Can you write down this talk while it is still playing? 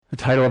The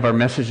title of our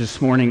message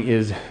this morning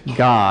is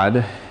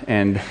God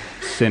and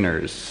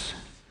Sinners.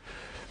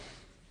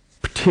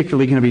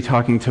 Particularly going to be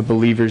talking to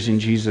believers in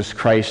Jesus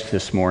Christ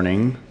this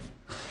morning.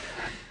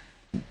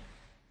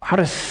 How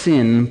does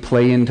sin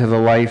play into the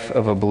life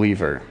of a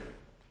believer?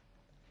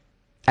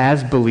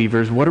 As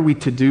believers, what are we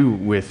to do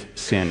with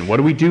sin? What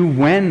do we do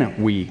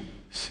when we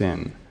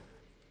sin?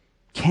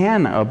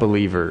 Can a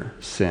believer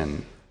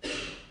sin?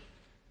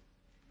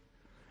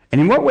 And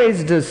in what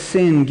ways does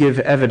sin give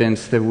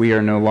evidence that we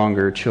are no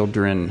longer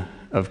children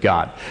of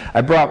God?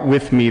 I brought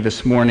with me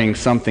this morning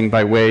something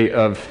by way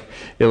of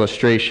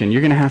illustration.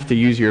 You're going to have to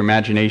use your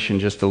imagination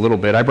just a little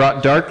bit. I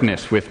brought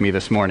darkness with me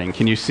this morning.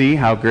 Can you see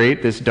how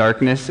great this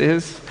darkness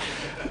is?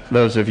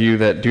 Those of you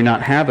that do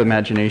not have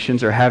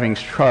imaginations are having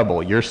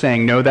trouble. You're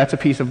saying, no, that's a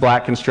piece of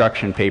black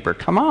construction paper.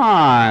 Come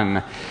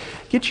on.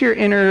 Get your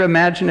inner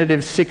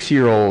imaginative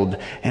 6-year-old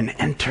and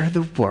enter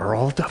the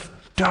world of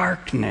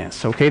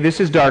darkness. Okay, this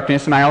is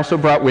darkness, and I also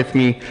brought with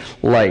me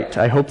light.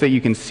 I hope that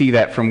you can see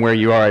that from where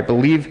you are. I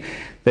believe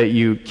that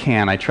you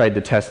can. I tried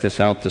to test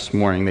this out this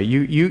morning, that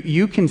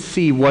you can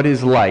see what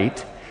is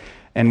light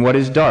and what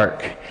is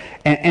dark.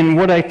 And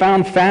what I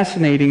found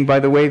fascinating by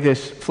the way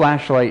this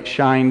flashlight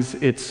shines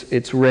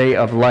its ray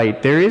of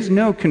light, there is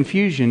no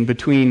confusion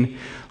between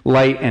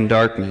light and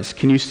darkness.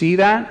 Can you see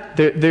that?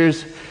 There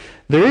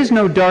is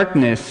no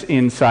darkness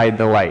inside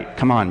the light.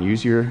 Come on,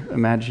 use your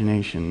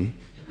imagination.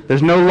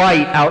 There's no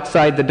light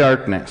outside the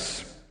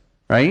darkness,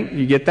 right?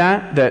 You get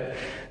that?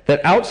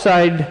 That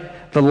outside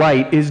the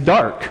light is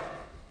dark.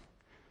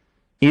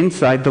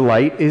 Inside the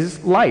light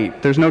is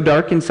light. There's no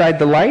dark inside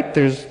the light.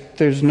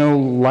 There's no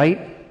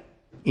light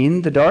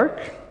in the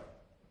dark.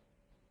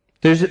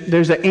 There's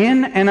an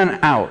in and an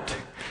out.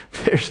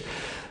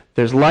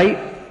 There's light,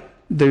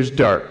 there's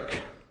dark.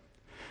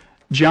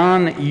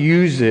 John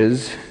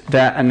uses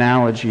that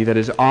analogy that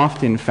is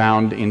often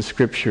found in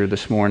Scripture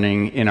this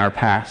morning in our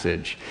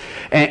passage.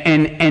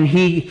 And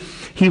he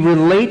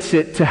relates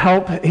it to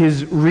help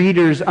his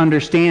readers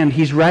understand.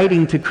 He's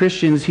writing to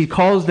Christians. He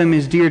calls them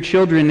his dear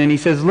children, and he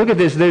says, look at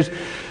this. There's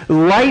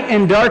light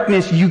and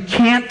darkness. You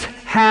can't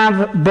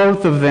have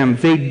both of them.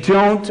 They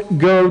don't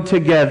go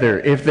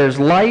together. If there's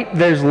light,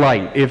 there's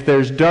light. If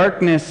there's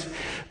darkness,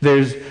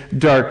 there's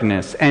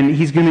darkness. And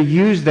he's going to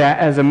use that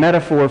as a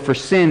metaphor for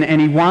sin, and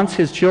he wants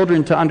his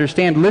children to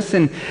understand,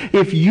 listen,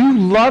 if you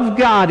love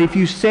God, if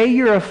you say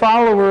you're a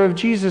follower of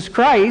Jesus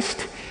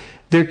Christ,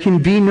 there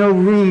can be no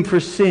room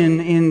for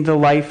sin in the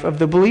life of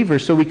the believer.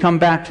 So we come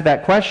back to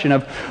that question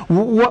of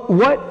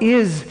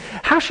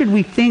how should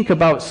we think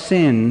about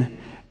sin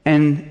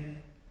and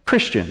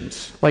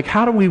Christians? Like,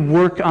 how do we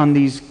work on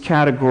these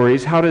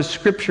categories? How does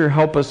Scripture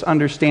help us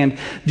understand?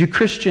 Do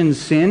Christians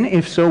sin?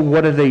 If so,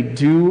 what do they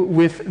do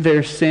with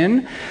their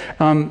sin?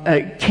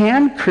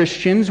 Can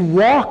Christians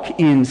walk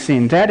in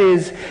sin? That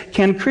is,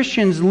 can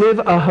Christians live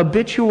a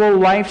habitual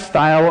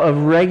lifestyle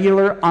of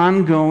regular,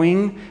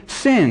 ongoing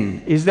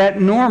sin? Is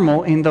that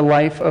normal in the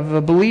life of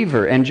a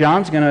believer? And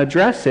John's going to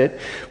address it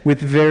with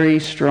very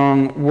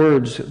strong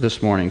words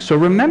this morning. So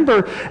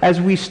remember,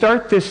 as we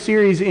start this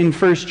series in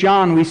 1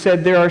 John, we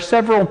said there are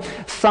several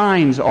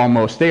signs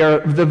almost. They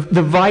are the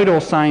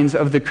vital signs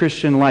of the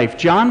Christian life.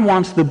 John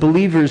wants the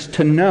believers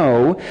to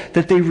know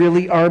that they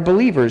really are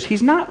believers.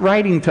 He's not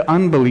writing to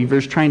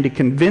unbelievers trying to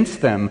convince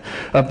them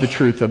of the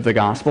truth of the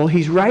gospel.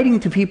 He's writing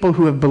to people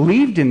who have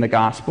believed in the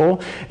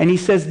gospel, and he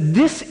says,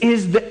 this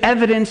is the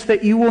evidence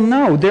that you will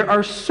know. There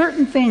are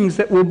certain things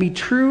that will be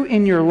true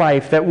in your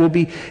life that will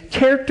be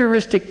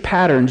characteristic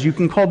patterns. You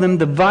can call them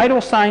the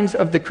vital signs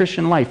of the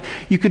Christian life.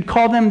 You could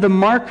call them the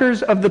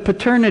markers of the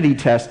paternity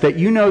test, that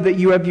you know that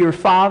you have your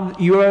father,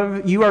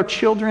 you are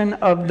children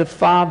of the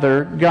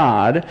Father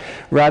God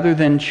rather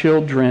than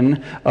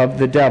children of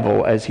the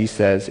devil, as he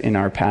says in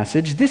our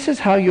passage. This is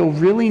how you'll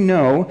really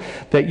know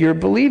that you're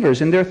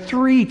believers. And there are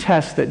 3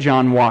 tests that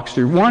John walks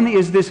through. One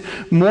is this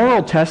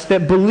moral test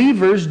that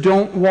believers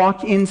don't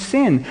walk in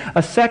sin.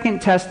 A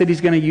second test that he's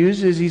going to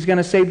use is he's going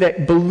to say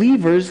that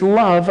believers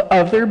love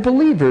other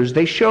believers.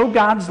 They show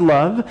God's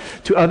love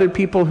to other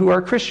people who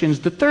are Christians.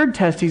 The third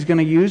test he's going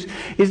to use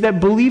is that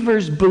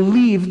believers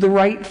believe the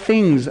right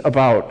things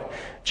about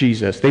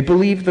Jesus. They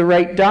believe the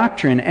right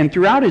doctrine. And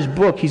throughout his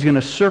book, he's going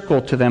to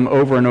circle to them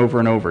over and over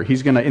and over.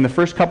 He's going to, in the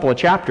first couple of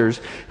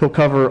chapters, he'll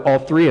cover all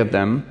 3 of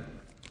them.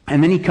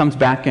 And then he comes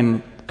back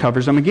and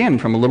covers them again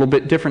from a little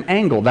bit different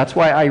angle. That's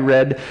why I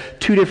read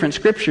 2 different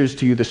scriptures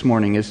to you this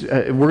morning.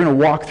 We're going to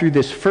walk through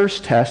this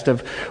first test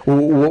of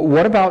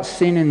what about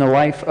sin in the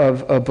life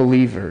of a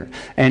believer?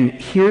 And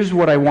here's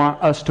what I want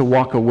us to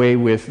walk away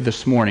with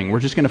this morning.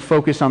 We're just going to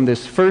focus on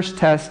this first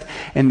test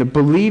and the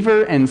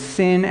believer and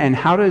sin, and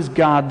how does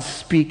God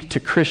speak to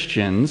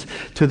Christians,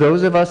 to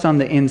those of us on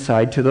the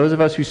inside, to those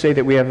of us who say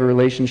that we have a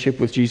relationship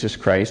with Jesus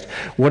Christ.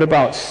 What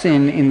about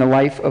sin in the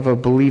life of a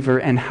believer,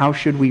 and how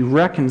should we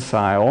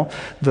reconcile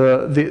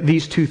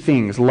these two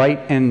things, light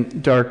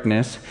and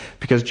darkness,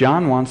 because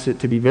John wants it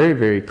to be very,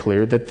 very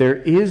clear that there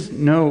is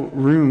no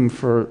room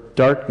for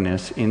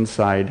darkness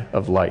inside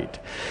of light.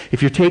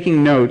 If you're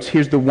taking notes,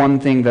 here's the one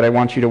thing that I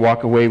want you to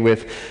walk away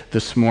with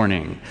this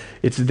morning.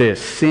 It's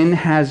this: sin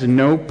has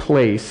no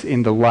place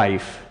in the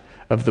life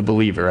of the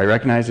believer. I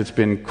recognize it's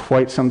been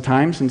quite some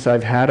time since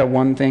I've had a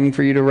one thing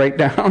for you to write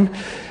down.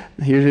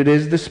 Here it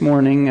is this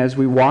morning as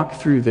we walk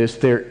through this.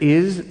 There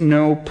is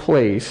no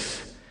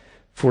place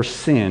for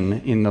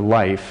sin in the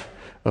life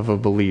of a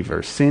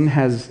believer. Sin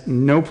has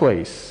no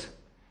place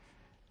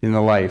in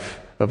the life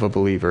of a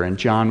believer. And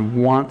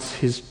John wants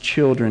his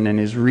children and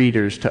his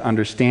readers to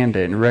understand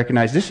it and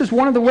recognize this is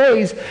one of the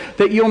ways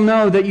that you'll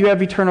know that you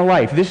have eternal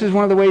life. This is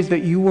one of the ways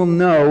that you will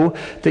know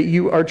that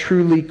you are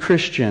truly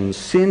Christians.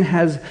 Sin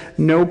has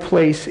no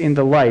place in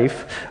the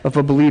life of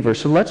a believer.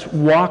 So let's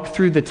walk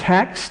through the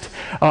text.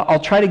 I'll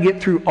try to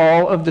get through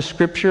all of the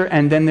scripture,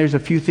 and then there's a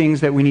few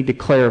things that we need to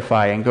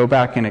clarify and go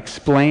back and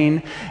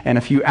explain, and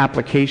a few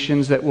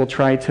applications that we'll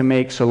try to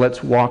make. So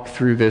let's walk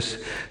through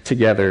this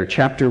together.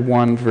 Chapter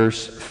 1,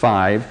 verse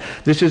 5.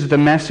 This is the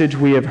message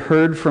we have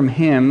heard from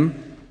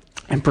him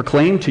and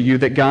proclaim to you,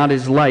 that God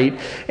is light,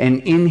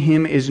 and in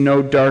him is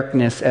no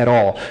darkness at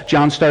all.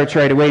 John starts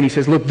right away and he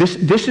says, look,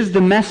 this is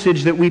the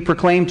message that we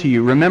proclaim to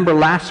you. Remember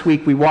last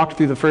week we walked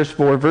through the first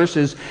 4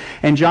 verses,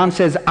 and John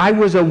says, I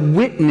was a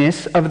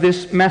witness of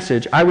this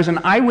message. I was an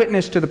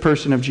eyewitness to the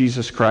person of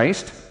Jesus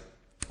Christ.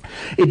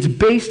 It's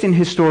based in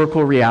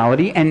historical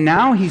reality, and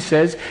now he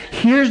says,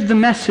 here's the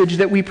message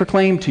that we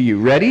proclaim to you.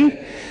 Ready?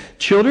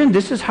 Children,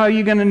 this is how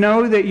you're going to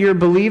know that you're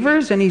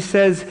believers. And he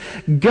says,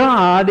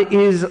 God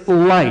is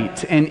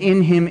light, and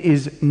in him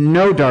is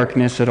no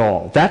darkness at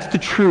all. That's the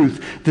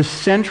truth, the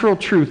central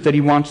truth that he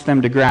wants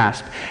them to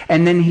grasp.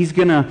 And then he's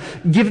going to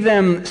give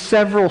them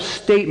several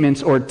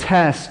statements or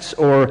tests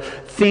or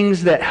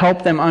things that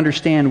help them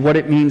understand what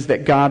it means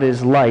that God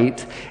is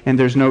light and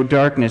there's no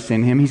darkness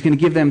in him. He's going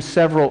to give them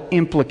several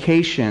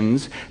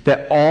implications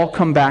that all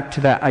come back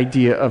to that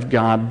idea of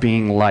God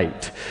being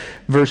light.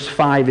 Verse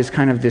 5 is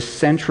kind of this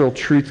central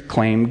truth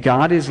claim.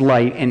 God is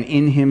light, and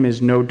in him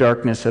is no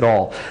darkness at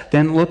all.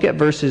 Then look at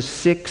verses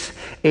 6,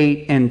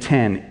 8, and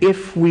 10.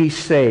 If we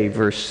say,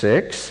 verse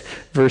 6,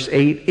 verse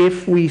 8,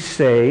 if we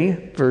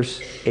say,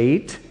 verse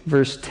 8,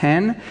 verse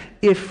 10,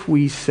 if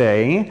we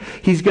say.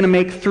 He's going to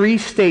make 3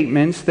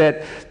 statements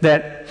that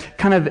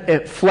kind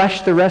of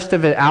flesh the rest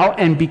of it out.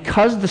 And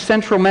because the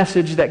central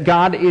message that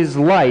God is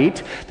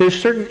light,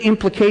 there's certain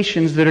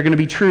implications that are going to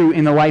be true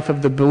in the life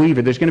of the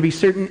believer. There's going to be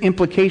certain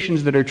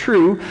implications that are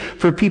true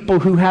for people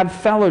who have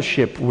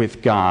fellowship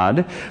with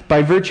God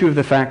by virtue of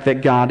the fact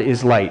that God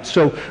is light.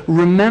 So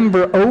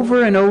remember,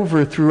 over and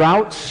over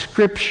throughout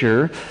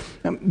Scripture,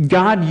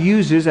 God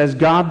uses, as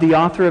God the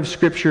author of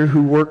Scripture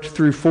who worked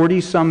through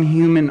 40-some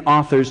human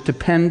authors to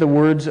pen the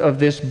words of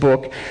this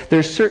book,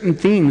 there's certain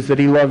themes that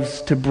he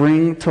loves to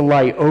bring to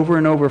light over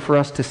and over for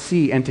us to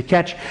see and to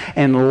catch.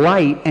 And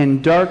light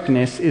and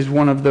darkness is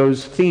one of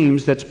those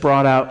themes that's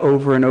brought out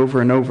over and over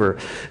and over.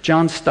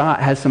 John Stott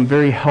has some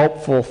very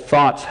helpful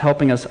thoughts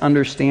helping us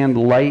understand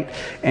light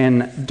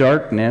and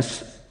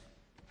darkness.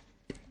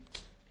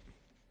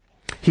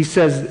 He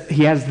says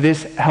he has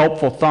this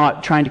helpful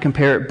thought trying to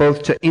compare it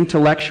both to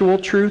intellectual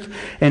truth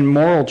and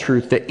moral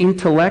truth, that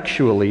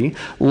intellectually,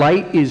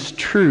 light is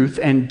truth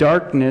and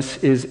darkness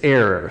is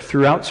error.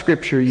 Throughout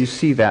Scripture you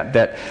see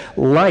that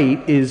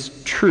light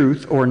is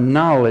truth or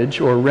knowledge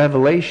or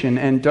revelation,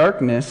 and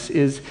darkness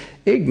is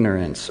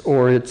ignorance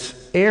or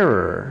it's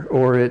error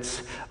or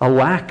it's a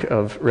lack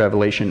of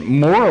revelation.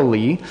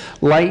 Morally,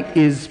 light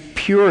is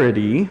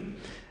purity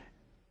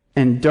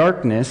and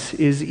darkness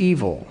is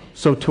evil.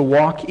 So to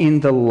walk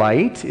in the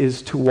light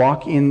is to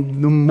walk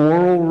in the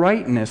moral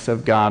rightness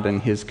of God and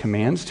his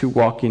commands. To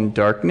walk in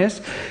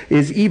darkness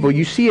is evil.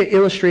 You see it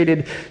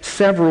illustrated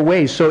several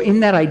ways. So in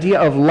that idea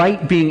of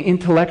light being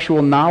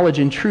intellectual knowledge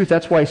and truth,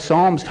 that's why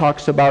Psalms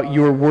talks about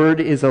your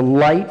word is a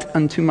light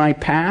unto my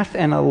path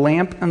and a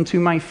lamp unto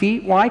my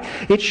feet. Why?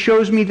 It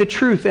shows me the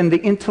truth and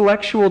the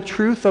intellectual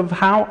truth of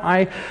how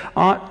I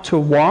ought to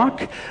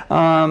walk.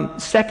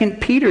 2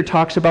 Peter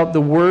talks about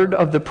the word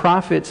of the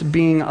prophets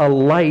being a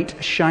light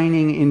shining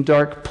in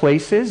dark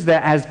places,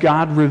 that as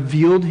God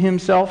revealed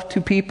himself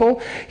to people,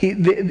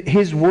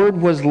 his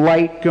word was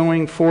light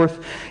going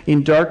forth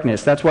in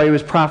darkness. That's why it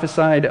was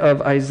prophesied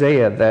of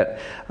Isaiah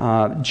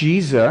that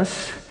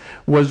Jesus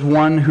was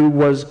one who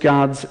was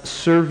God's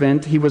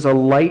servant. He was a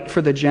light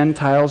for the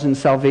Gentiles and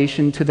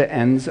salvation to the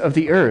ends of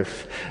the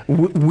earth.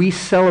 We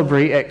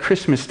celebrate at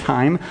Christmas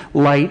time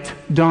light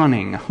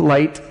dawning,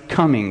 light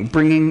coming,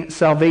 bringing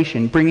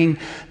salvation, bringing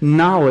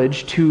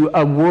knowledge to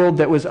a world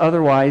that was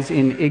otherwise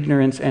in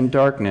ignorance and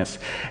darkness.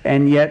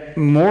 And yet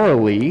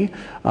morally,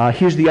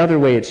 here's the other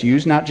way it's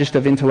used, not just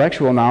of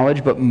intellectual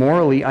knowledge, but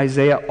morally,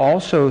 Isaiah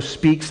also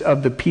speaks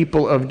of the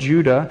people of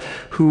Judah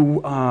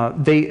who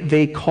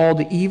they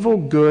called evil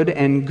good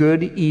and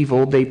good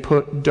evil. They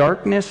put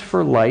darkness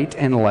for light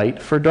and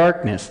light for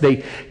darkness.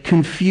 They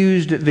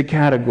confused the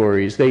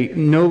categories. They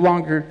no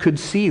longer could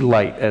see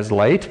light as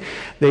light.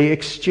 They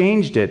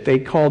exchanged it. They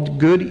called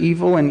good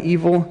evil and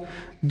evil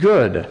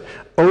good.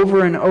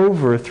 Over and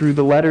over through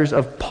the letters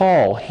of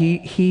Paul,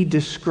 he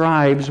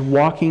describes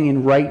walking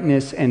in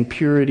rightness and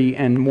purity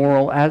and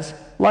moral as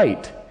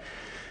light,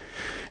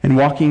 and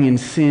walking in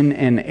sin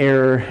and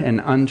error and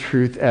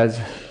untruth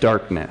as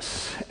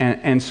darkness.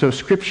 And so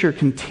Scripture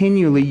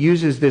continually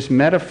uses this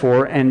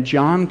metaphor, and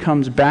John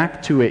comes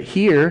back to it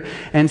here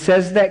and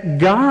says that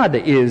God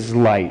is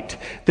light.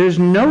 There's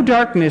no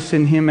darkness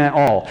in him at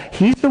all.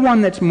 He's the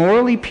one that's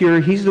morally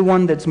pure. He's the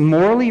one that's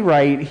morally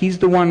right. He's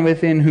the one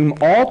within whom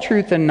all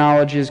truth and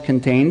knowledge is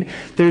contained.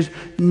 There's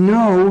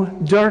no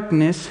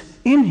darkness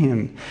in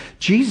him.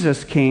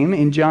 Jesus came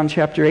in John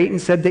chapter 8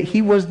 and said that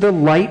he was the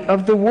light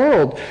of the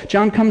world.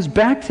 John comes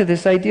back to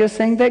this idea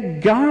saying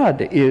that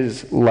God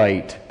is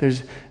light.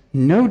 There's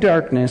no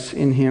darkness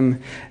in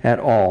him at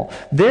all.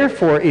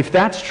 Therefore, if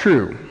that's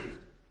true,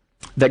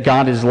 that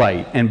God is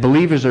light, and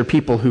believers are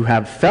people who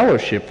have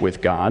fellowship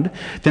with God,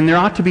 then there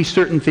ought to be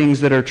certain things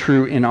that are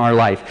true in our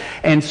life.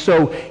 And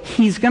so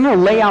he's going to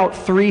lay out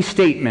three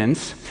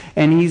statements,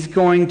 and he's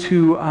going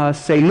to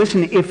say,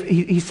 listen, if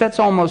he sets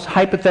almost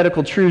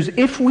hypothetical truths.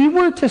 If we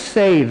were to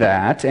say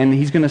that, and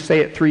he's going to say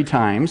it 3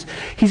 times,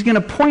 he's going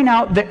to point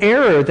out the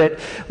error that,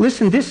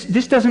 listen, this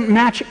doesn't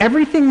match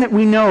everything that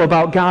we know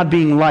about God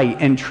being light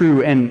and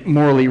true and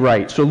morally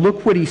right. So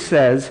look what he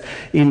says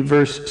in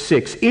verse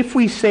 6. If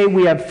we say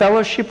we have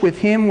fellowship with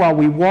him while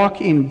we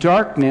walk in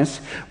darkness,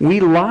 we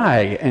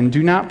lie and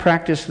do not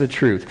practice the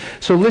truth.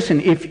 So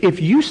listen, if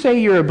you say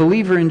you're a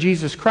believer in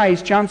Jesus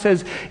Christ, John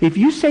says, if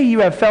you say you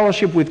have fellowship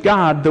with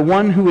God, the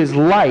one who is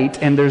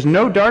light, and there's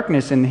no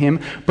darkness in him,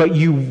 but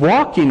you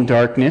walk in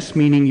darkness,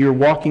 meaning you're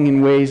walking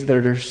in ways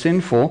that are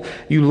sinful,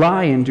 you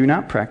lie and do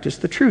not practice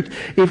the truth.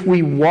 If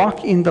we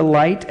walk in the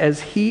light as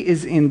he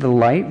is in the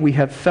light, we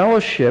have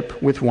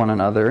fellowship with one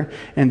another,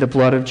 and the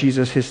blood of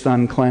Jesus, his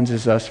son,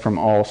 cleanses us from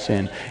all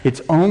sin.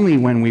 It's only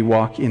when we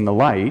walk in the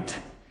light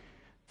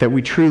that we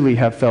truly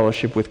have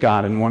fellowship with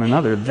God and one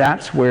another.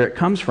 That's where it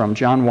comes from.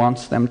 John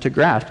wants them to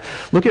grasp.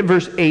 Look at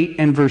verse 8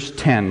 and verse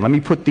 10. Let me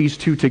put these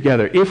two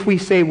together. If we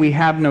say we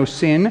have no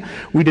sin,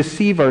 we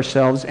deceive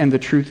ourselves and the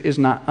truth is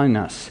not in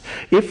us.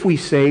 If we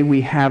say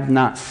we have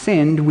not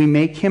sinned, we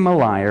make him a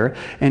liar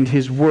and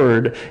his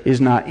word is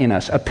not in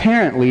us.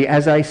 Apparently,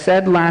 as I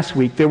said last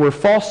week, there were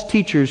false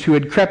teachers who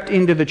had crept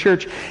into the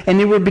church, and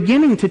they were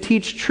beginning to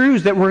teach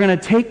truths that were going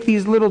to take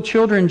these little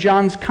children,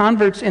 John's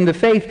converts in the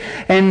faith,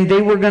 and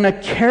they were going to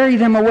carry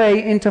them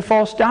away into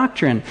false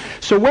doctrine.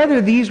 So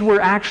whether these were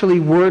actually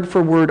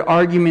word-for-word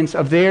arguments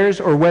of theirs,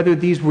 or whether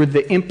these were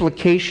the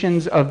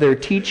implications of their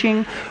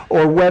teaching,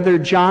 or whether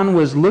John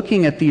was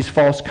looking at these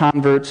false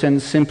converts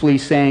and simply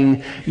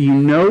saying, you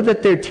know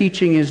that their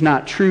teaching is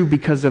not true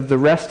because of the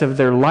rest of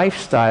their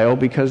lifestyle,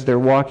 because they're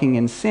walking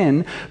in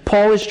sin,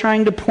 Paul is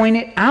trying to point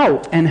it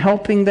out and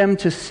helping them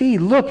to see,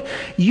 look,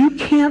 you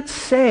can't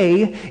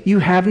say you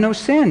have no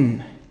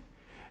sin.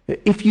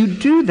 If you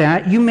do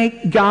that, you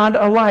make God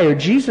a liar.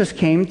 Jesus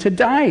came to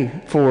die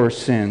for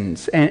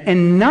sins.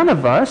 And none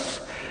of us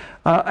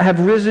have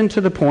risen to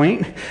the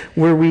point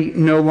where we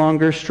no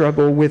longer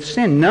struggle with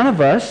sin. None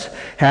of us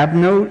have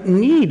no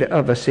need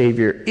of a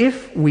Savior.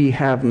 If we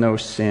have no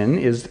sin,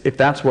 if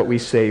that's what we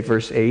say,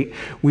 verse 8,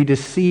 we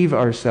deceive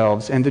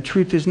ourselves and the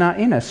truth is not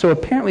in us. So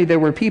apparently there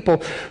were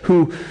people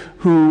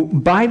who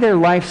by their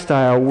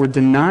lifestyle were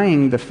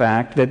denying the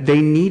fact that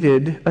they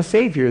needed a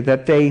Savior,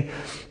 that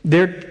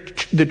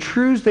the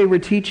truths they were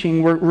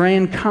teaching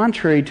ran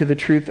contrary to the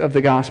truth of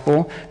the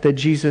gospel, that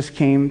Jesus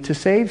came to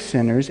save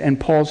sinners, and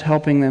Paul's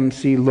helping them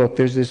see, look,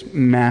 there's this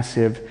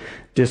massive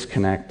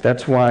disconnect.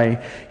 That's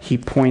why he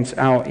points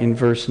out in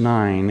verse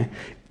 9,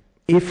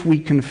 if we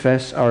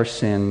confess our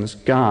sins,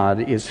 God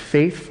is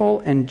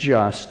faithful and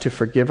just to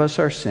forgive us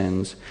our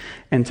sins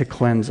and to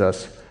cleanse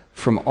us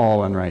from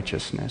all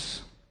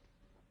unrighteousness.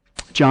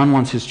 John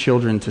wants his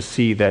children to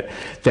see that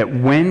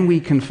when we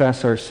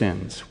confess our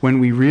sins, when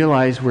we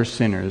realize we're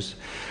sinners,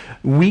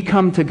 we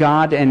come to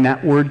God, and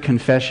that word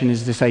confession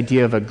is this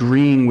idea of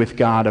agreeing with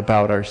God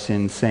about our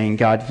sins, saying,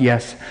 God,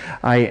 yes,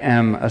 I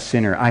am a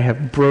sinner. I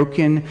have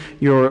broken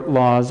your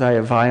laws. I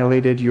have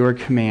violated your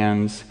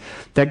commands.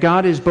 That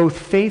God is both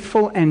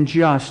faithful and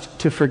just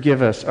to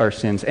forgive us our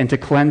sins and to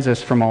cleanse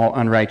us from all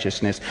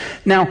unrighteousness.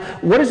 Now,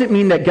 what does it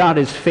mean that God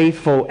is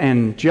faithful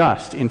and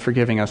just in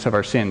forgiving us of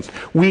our sins?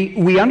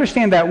 We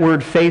understand that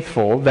word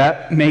faithful.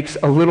 That makes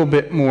a little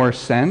bit more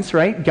sense,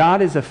 right? God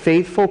is a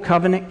faithful,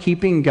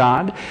 covenant-keeping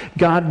God.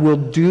 God will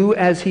do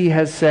as he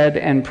has said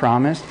and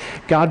promised.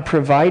 God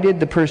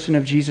provided the person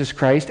of Jesus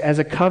Christ as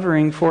a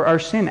covering for our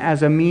sin,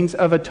 as a means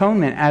of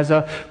atonement, as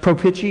a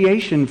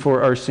propitiation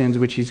for our sins,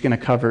 which he's going to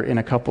cover in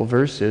a couple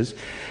verses.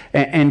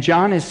 And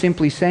John is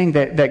simply saying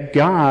that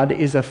God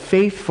is a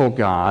faithful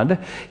God.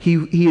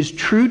 He is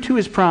true to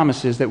his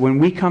promises, that when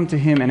we come to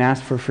him and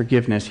ask for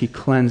forgiveness, he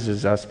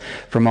cleanses us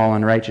from all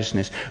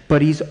unrighteousness.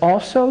 But he's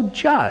also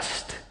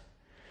just.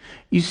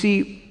 You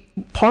see,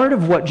 part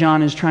of what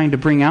John is trying to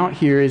bring out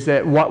here is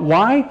that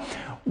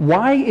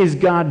why is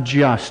God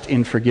just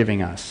in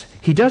forgiving us?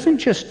 He doesn't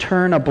just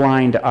turn a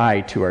blind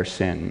eye to our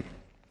sin.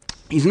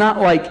 He's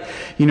not like,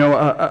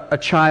 a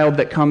child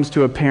that comes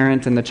to a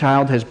parent and the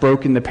child has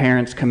broken the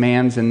parent's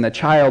commands and the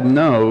child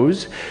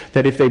knows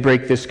that if they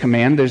break this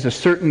command, there's a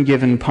certain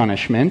given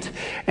punishment.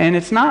 And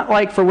it's not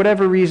like for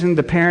whatever reason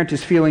the parent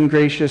is feeling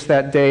gracious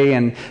that day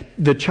and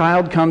the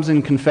child comes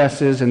and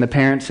confesses and the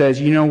parent says,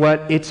 you know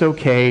what, it's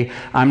okay,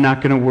 I'm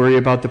not going to worry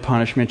about the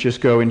punishment, just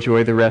go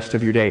enjoy the rest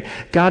of your day.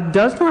 God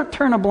does not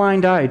turn a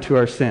blind eye to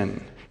our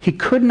sin. He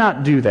could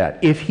not do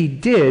that. If he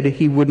did,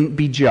 he wouldn't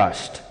be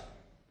just.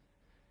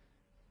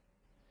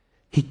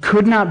 He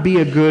could not be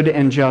a good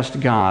and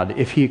just God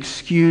if he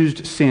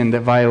excused sin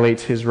that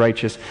violates his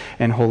righteous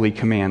and holy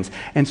commands.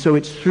 And so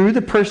it's through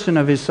the person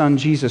of his Son,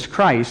 Jesus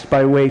Christ,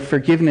 by way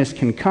forgiveness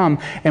can come,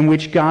 and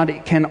which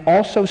God can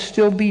also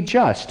still be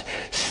just.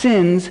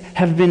 Sins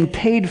have been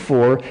paid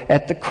for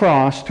at the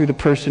cross through the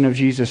person of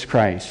Jesus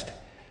Christ.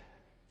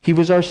 He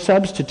was our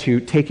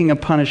substitute, taking a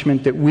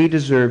punishment that we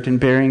deserved and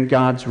bearing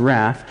God's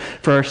wrath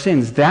for our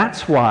sins.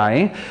 That's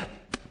why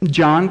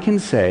John can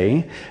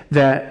say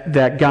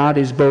that God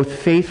is both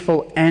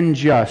faithful and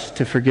just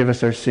to forgive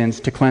us our sins,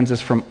 to cleanse us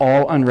from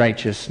all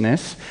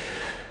unrighteousness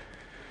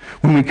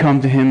when we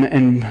come to him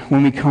and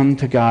when we come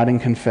to God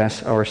and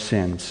confess our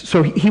sins.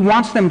 So he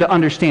wants them to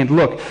understand,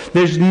 look,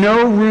 there's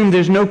no room,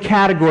 there's no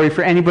category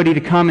for anybody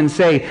to come and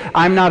say,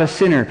 I'm not a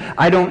sinner,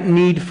 I don't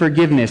need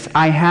forgiveness,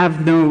 I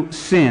have no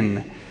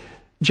sin.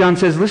 John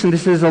says, listen,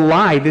 this is a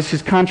lie. This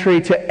is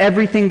contrary to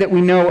everything that we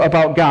know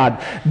about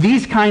God.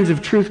 These kinds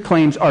of truth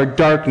claims are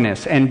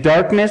darkness, and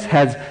darkness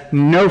has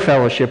no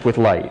fellowship with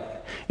light.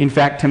 In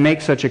fact, to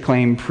make such a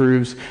claim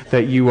proves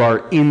that you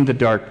are in the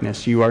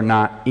darkness. You are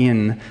not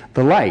in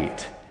the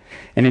light.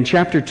 And in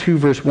chapter 2,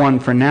 verse 1,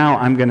 for now,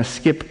 I'm going to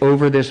skip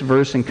over this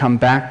verse and come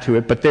back to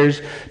it, but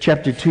there's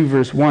chapter 2,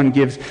 verse 1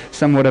 gives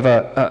somewhat of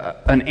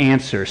an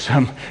answer,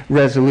 some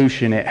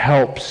resolution. It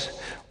helps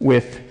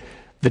with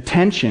the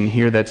tension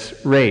here that's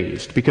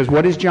raised. Because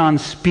what is John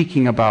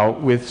speaking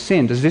about with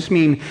sin? Does this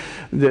mean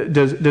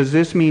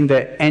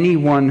that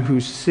anyone who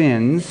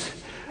sins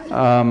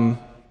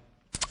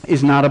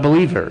is not a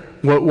believer?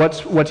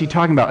 What's he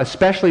talking about?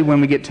 Especially when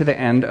we get to the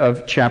end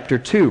of chapter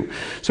 2.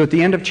 So at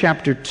the end of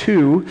chapter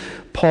 2,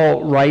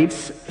 Paul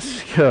writes,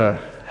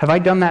 have I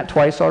done that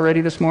twice already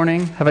this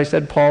morning? Have I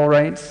said Paul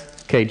writes?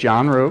 Okay,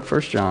 John wrote,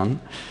 1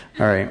 John.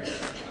 All right.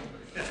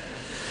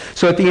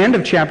 So at the end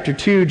of chapter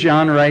 2,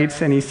 John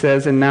writes, and he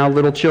says, and now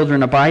little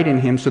children abide in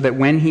him, so that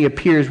when he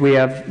appears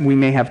we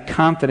may have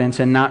confidence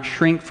and not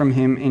shrink from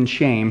him in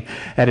shame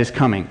at his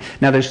coming.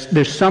 Now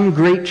there's some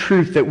great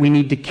truth that we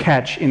need to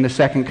catch in the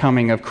second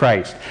coming of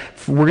Christ.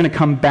 We're going to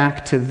come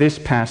back to this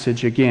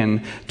passage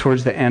again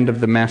towards the end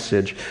of the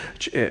message.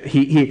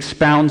 He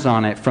expounds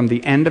on it from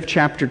the end of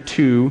chapter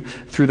 2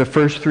 through the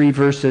first 3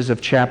 verses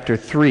of chapter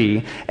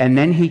 3, and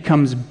then he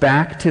comes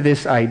back to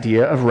this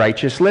idea of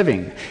righteous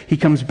living. He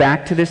comes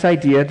back to this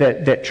idea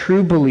that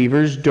true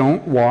believers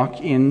don't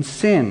walk in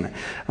sin.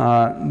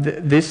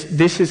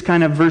 This is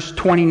kind of verse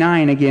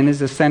 29 again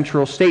is a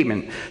central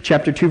statement.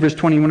 Chapter 2 verse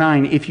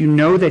 29, if you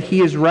know that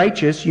he is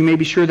righteous, you may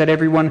be sure that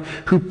everyone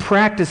who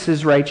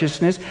practices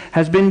righteousness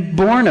has been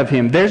born of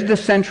him. There's the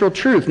central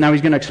truth. Now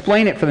he's going to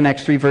explain it for the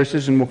next 3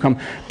 verses, and we'll come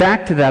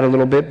back to that a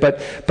little bit,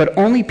 but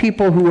only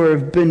people who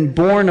have been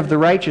born of the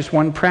righteous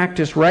one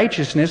practice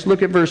righteousness.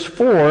 Look at verse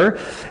 4.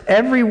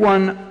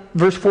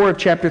 Verse 4 of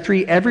chapter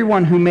 3,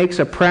 everyone who makes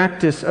a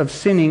practice of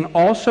sinning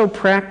also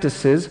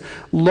practices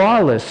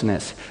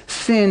lawlessness.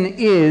 Sin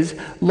is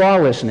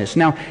lawlessness.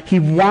 Now, he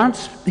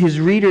wants his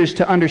readers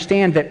to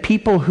understand that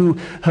people who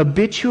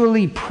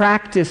habitually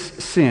practice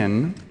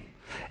sin,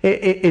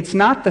 it's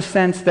not the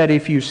sense that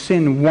if you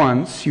sin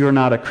once, you're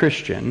not a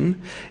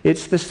Christian.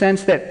 It's the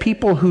sense that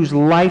people whose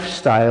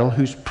lifestyle,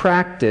 whose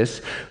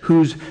practice,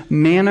 whose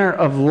manner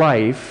of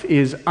life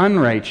is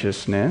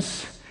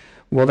unrighteousness,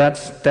 well,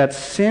 that's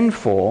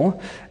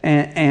sinful,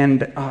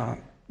 and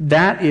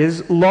that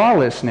is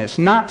lawlessness.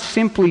 Not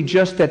simply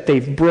just that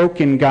they've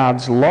broken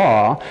God's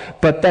law,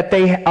 but that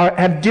they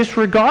have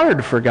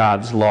disregard for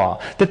God's law.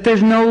 That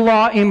there's no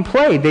law in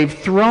play. They've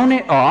thrown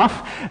it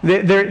off.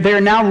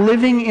 They're now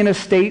living in a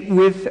state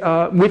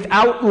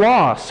without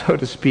law, so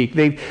to speak.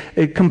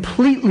 They've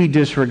completely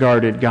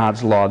disregarded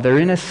God's law. They're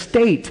in a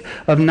state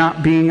of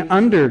not being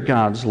under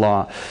God's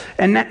law.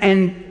 And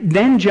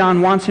then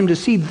John wants him to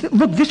see,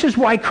 look, this is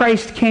why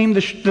Christ came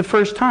the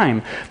first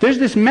time. There's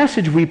this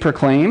message we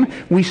proclaim.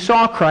 We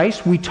saw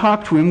Christ, we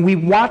talked to him, we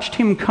watched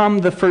him come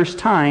the first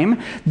time.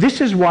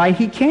 This is why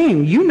he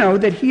came. You know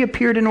that he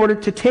appeared in order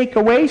to take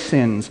away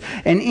sins,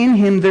 and in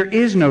him there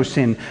is no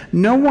sin.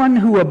 No one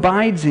who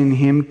abides in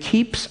him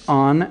keeps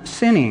on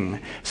sinning.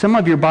 Some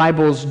of your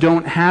Bibles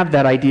don't have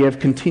that idea of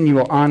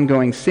continual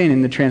ongoing sin.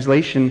 In the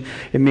translation,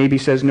 it maybe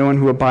says no one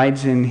who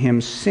abides in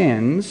him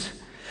sins.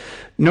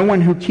 No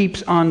one who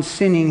keeps on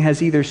sinning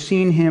has either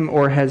seen him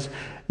or has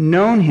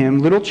known him.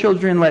 Little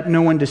children, let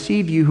no one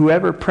deceive you.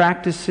 Whoever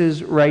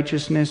practices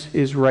righteousness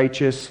is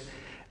righteous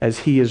as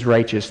he is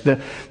righteous.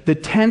 The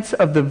tense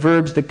of the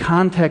verbs, the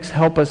context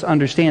help us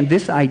understand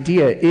this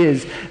idea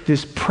is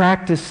this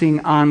practicing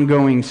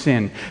ongoing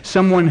sin.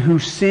 Someone who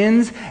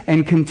sins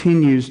and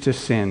continues to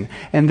sin,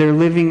 and they're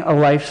living a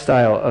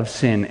lifestyle of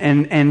sin,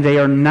 and they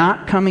are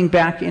not coming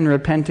back in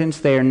repentance,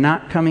 they are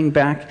not coming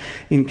back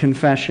in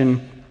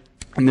confession,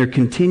 and they're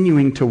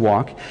continuing to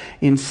walk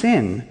in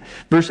sin.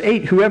 Verse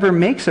 8, whoever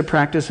makes a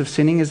practice of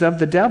sinning is of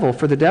the devil,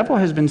 for the devil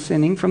has been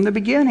sinning from the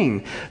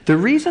beginning. The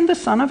reason the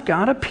Son of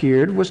God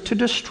appeared was to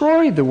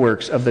destroy the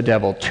works of the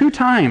devil. 2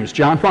 times,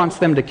 John wants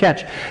them to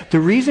catch. The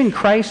reason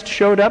Christ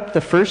showed up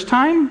the first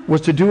time was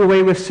to do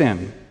away with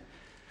sin,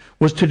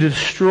 was to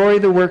destroy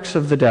the works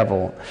of the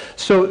devil.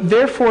 So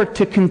therefore,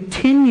 to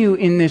continue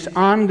in this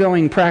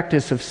ongoing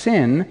practice of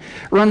sin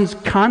runs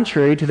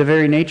contrary to the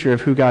very nature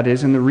of who God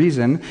is and the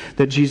reason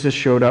that Jesus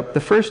showed up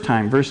the first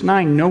time. Verse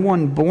 9, no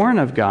one born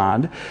of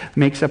God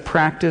makes a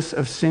practice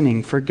of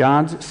sinning, for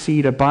God's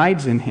seed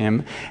abides in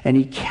him, and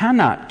he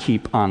cannot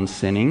keep on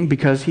sinning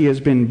because he has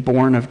been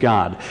born of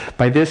God.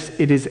 By this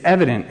it is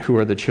evident who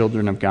are the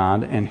children of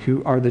God and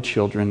who are the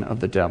children of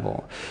the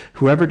devil.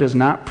 Whoever does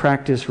not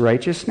practice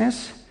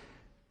righteousness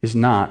is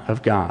not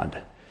of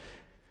God.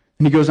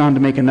 And he goes on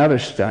to make another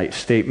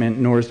statement,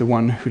 nor is the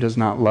one who does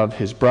not love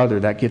his brother.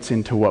 That gets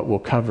into what we'll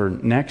cover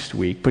next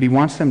week. But he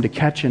wants them to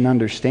catch and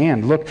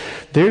understand, look,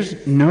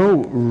 there's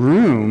no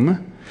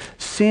room.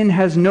 Sin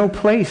has no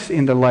place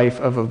in the life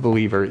of a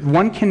believer.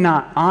 One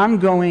cannot,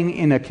 ongoing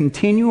in a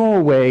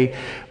continual way,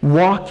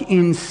 walk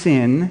in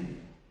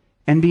sin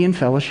and be in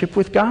fellowship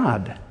with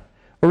God,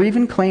 or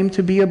even claim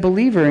to be a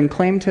believer and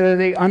claim to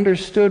they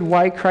understood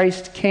why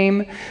Christ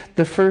came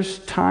the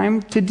first time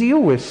to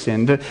deal with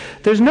sin.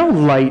 There's no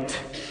light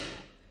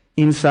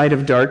inside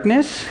of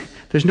darkness.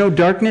 There's no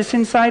darkness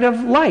inside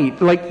of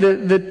light. Like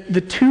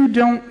the two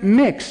don't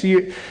mix.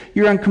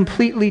 You're on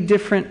completely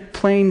different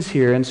planes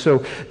here. And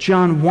so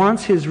John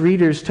wants his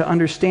readers to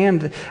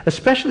understand,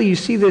 especially you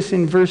see this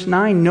in verse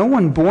 9, no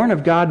one born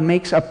of God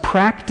makes a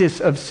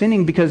practice of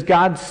sinning because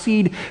God's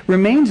seed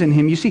remains in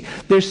him. You see,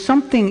 there's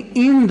something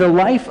in the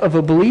life of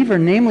a believer,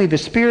 namely the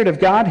Spirit of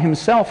God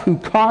himself, who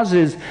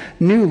causes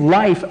new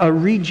life, a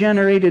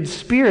regenerated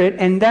spirit,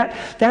 and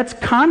that's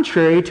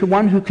contrary to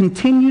one who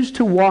continues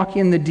to walk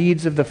in the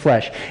deeds of the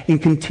flesh, in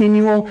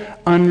continual,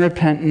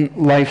 unrepentant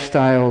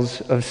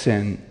lifestyles of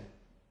sin.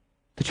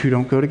 The two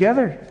don't go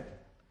together.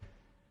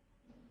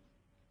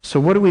 So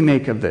what do we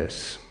make of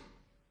this?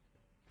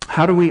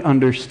 How do we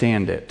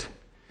understand it?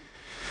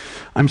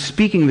 I'm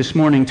speaking this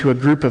morning to a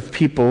group of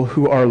people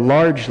who are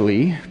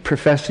largely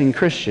professing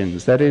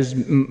Christians. That is,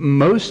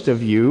 most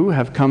of you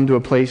have come to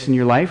a place in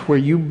your life where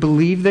you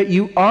believe that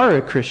you are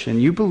a Christian.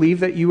 You believe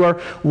that you are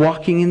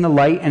walking in the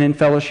light and in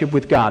fellowship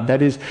with God.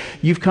 That is,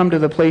 you've come to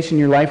the place in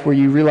your life where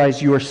you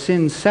realize your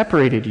sin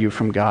separated you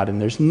from God,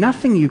 and there's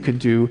nothing you could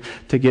do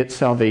to get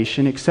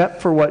salvation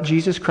except for what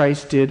Jesus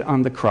Christ did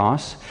on the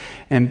cross.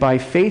 And by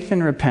faith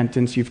and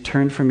repentance, you've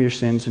turned from your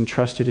sins and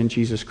trusted in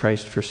Jesus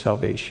Christ for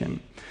salvation.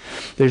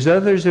 There's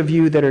others of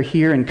you that are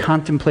here and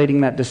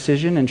contemplating that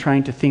decision and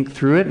trying to think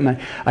through it, and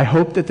I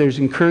hope that there's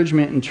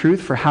encouragement and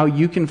truth for how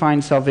you can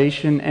find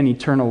salvation and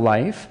eternal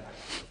life.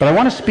 But I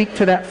want to speak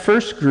to that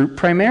first group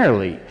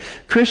primarily,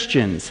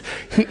 Christians.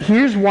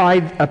 Here's why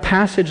a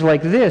passage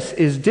like this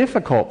is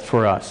difficult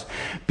for us.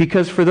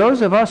 Because for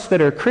those of us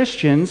that are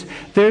Christians,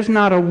 there's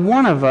not a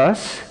one of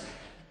us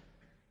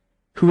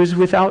who is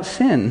without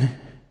sin.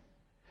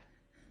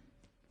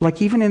 Like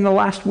even in the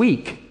last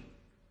week.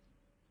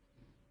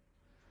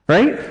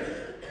 Right?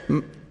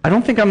 I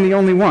don't think I'm the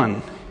only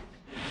one.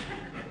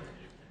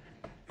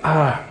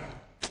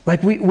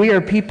 Like we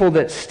are people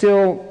that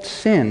still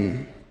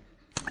sin.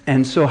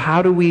 And so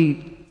how do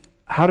we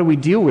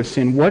deal with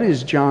sin? What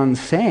is John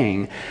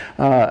saying?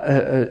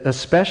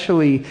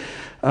 Especially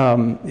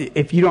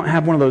if you don't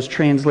have one of those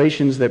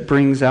translations that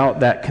brings out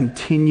that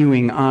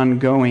continuing,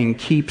 ongoing,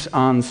 keeps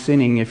on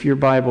sinning. If your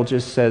Bible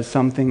just says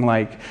something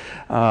like,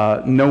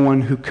 no one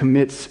who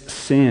commits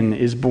sin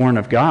is born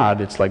of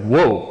God, it's like,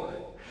 whoa.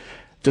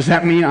 Does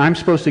that mean I'm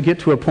supposed to get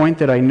to a point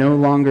that I no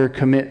longer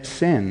commit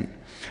sin?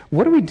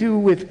 What do we do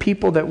with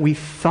people that we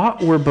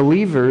thought were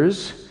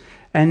believers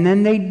and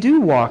then they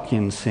do walk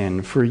in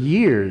sin for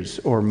years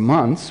or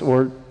months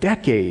or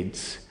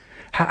decades?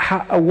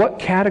 What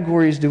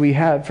categories do we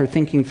have for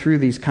thinking through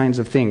these kinds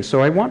of things? So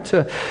I want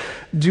to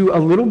do a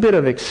little bit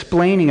of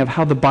explaining of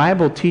how the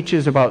Bible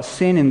teaches about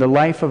sin in the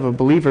life of a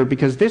believer,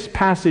 because this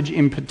passage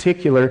in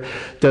particular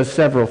does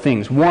several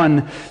things.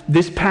 One,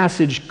 this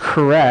passage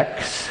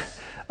corrects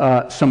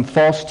some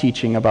false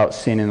teaching about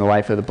sin in the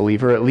life of the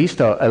believer, at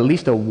least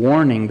a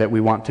warning that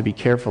we want to be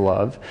careful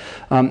of.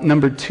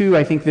 Number two,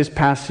 I think this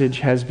passage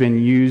has been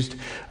used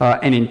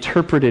and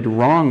interpreted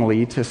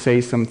wrongly to say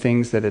some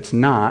things that it's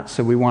not,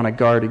 so we want to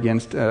guard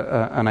against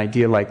an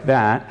idea like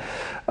that.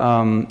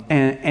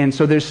 And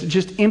so there's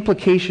just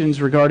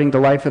implications regarding the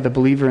life of the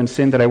believer in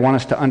sin that I want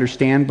us to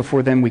understand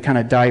before then we kind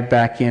of dive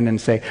back in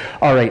and say,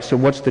 all right, so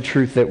what's the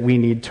truth that we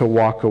need to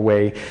walk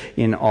away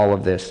in all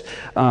of this?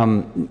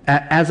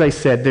 As I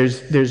said,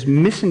 there's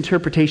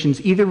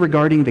misinterpretations either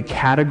regarding the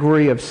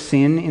category of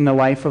sin in the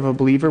life of a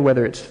believer,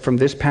 whether it's from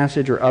this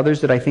passage or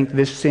others that I think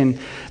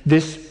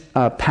this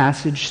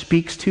passage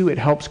speaks to. It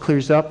helps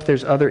clears up.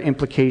 There's other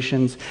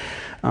implications.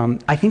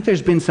 I think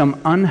there's been some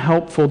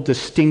unhelpful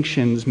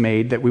distinctions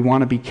made that we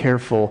want to be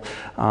careful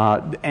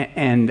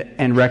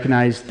and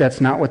recognize that's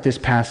not what this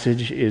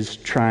passage is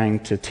trying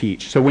to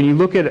teach. So when you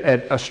look at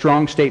a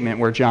strong statement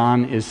where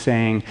John is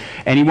saying,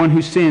 anyone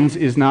who sins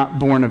is not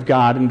born of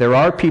God, and there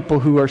are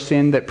people who are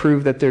sinned that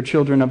prove that they're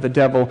children of the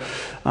devil,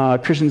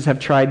 Christians have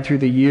tried through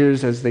the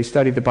years as they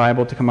study the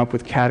Bible to come up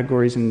with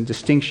categories and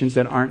distinctions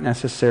that aren't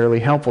necessarily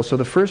helpful. So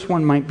the first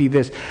one might be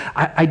this.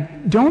 I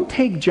don't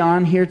take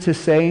John here to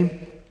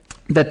say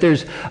that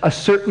there's a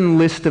certain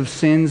list of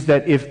sins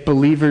that if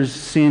believers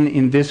sin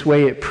in this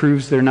way, it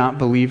proves they're not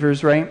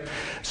believers, right?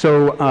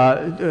 So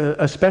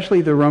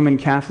especially the Roman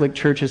Catholic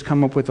Church has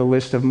come up with a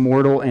list of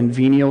mortal and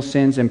venial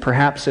sins, and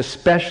perhaps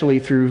especially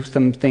through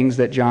some things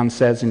that John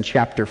says in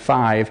chapter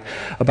 5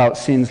 about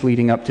sins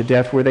leading up to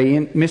death, where they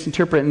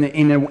misinterpret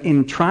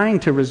in trying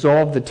to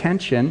resolve the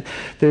tension.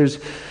 There's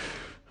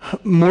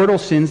mortal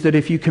sins that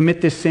if you commit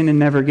this sin and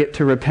never get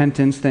to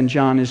repentance, then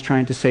John is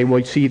trying to say,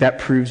 well, see, that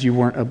proves you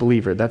weren't a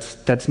believer.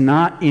 That's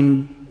not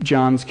in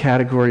John's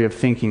category of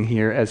thinking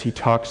here as he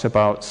talks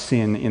about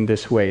sin in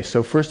this way.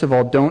 So first of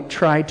all, don't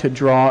try to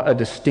draw a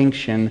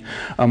distinction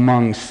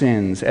among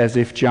sins as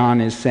if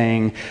John is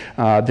saying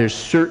there's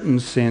certain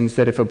sins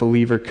that if a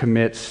believer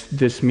commits,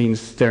 this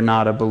means they're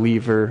not a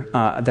believer.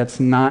 That's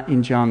not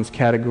in John's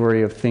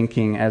category of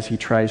thinking as he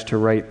tries to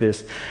write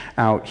this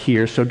out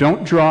here. So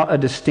don't draw a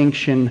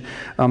distinction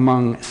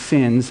among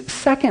sins.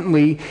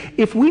 Secondly,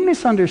 if we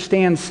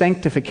misunderstand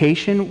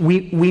sanctification,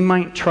 we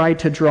might try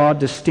to draw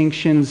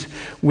distinctions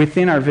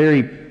within our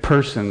very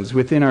persons,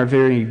 within our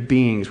very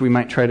beings. We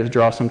might try to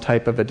draw some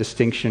type of a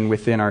distinction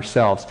within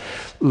ourselves.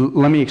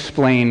 Let me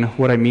explain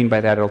what I mean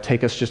by that. It'll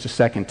take us just a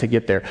second to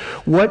get there.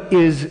 What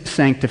is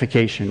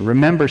sanctification?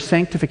 Remember,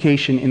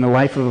 sanctification in the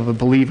life of a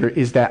believer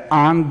is that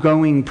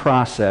ongoing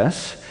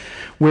process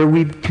where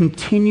we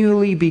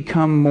continually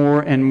become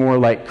more and more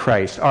like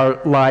Christ. Our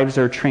lives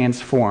are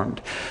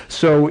transformed.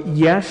 So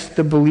yes,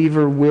 the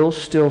believer will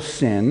still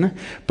sin,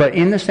 but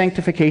in the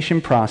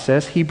sanctification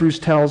process, Hebrews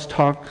 12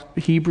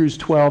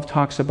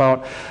 talks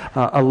about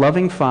a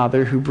loving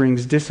father who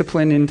brings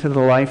discipline into the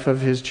life of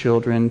his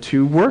children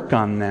to work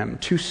on them,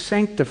 to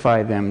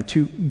sanctify them,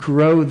 to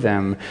grow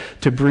them,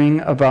 to bring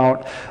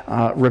about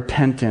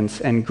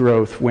repentance and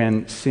growth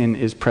when sin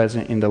is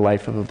present in the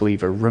life of a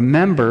believer.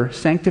 Remember,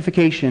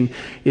 sanctification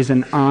is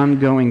an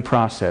ongoing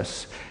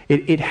process.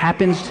 It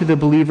happens to the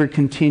believer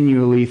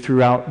continually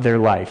throughout their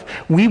life.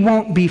 We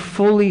won't be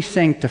fully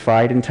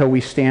sanctified until we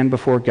stand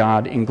before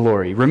God in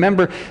glory.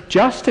 Remember,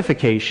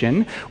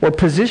 justification, or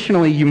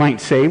positionally you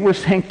might say, we're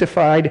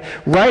sanctified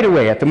right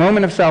away at the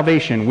moment of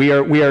salvation. We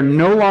are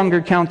no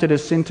longer counted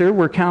as sinner.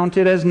 We're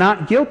counted as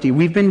not guilty.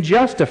 We've been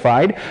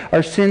justified.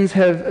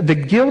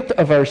 The guilt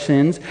of our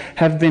sins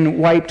have been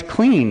wiped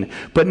clean.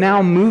 But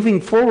now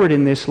moving forward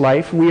in this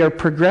life, we are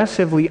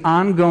progressively,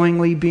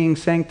 ongoingly being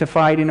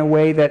sanctified in a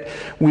way that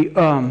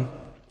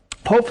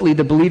hopefully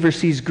the believer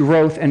sees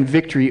growth and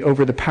victory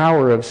over the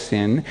power of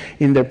sin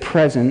in their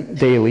present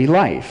daily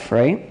life,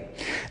 right?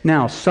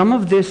 Now, some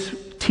of this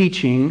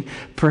teaching,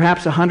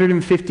 perhaps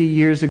 150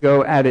 years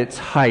ago at its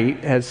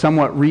height, has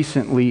somewhat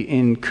recently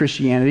in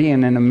Christianity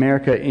and in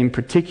America in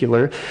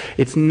particular.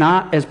 It's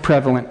not as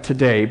prevalent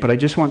today, but I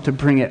just want to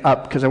bring it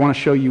up because I want to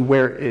show you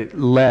where it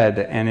led,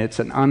 and it's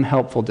an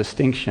unhelpful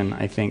distinction,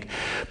 I think.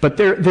 But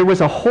there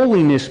was a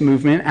holiness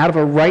movement out of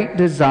a right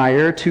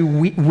desire to,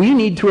 we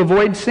need to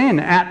avoid sin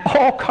at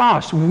all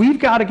costs. We've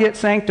got to get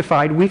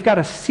sanctified. We've got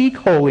to seek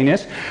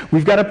holiness.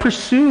 We've got to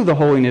pursue the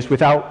holiness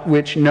without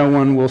which no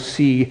one will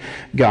see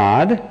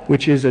God,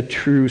 which is a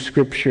true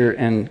scripture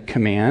and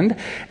command.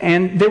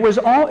 And it was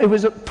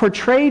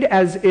portrayed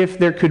as if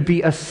there could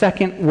be a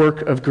second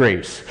work of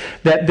grace,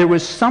 that there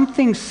was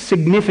something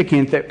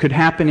significant that could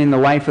happen in the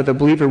life of the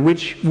believer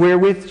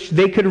wherewith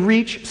they could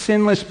reach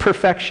sinless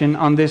perfection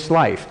on this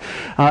life.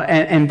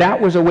 And that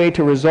was a way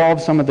to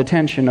resolve some of the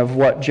tension of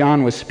what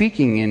John was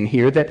speaking in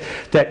here,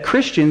 that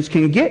Christians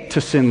can get to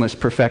sinless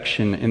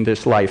perfection in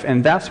this life.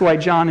 And that's why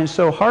John is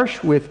so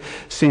harsh with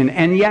sin.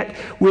 And yet,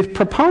 with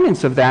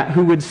proponents of that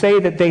who would say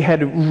that they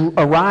had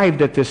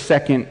arrived at this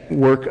second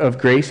work of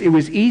grace, it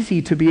was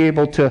easy to be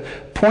able to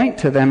point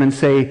to them and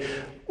say,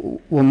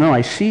 well, no,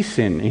 I see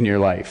sin in your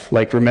life.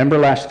 Like, remember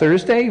last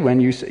Thursday when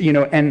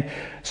and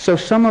so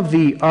some of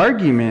the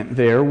argument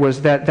there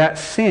was that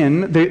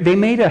sin, they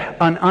made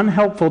an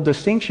unhelpful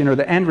distinction, or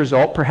the end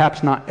result,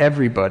 perhaps not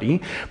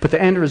everybody, but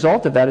the end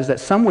result of that is that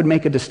some would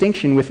make a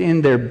distinction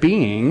within their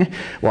being.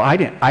 Well, I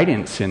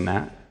didn't sin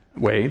that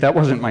way. That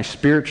wasn't my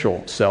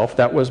spiritual self.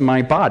 That was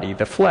my body,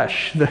 the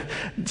flesh, that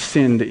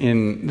sinned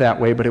in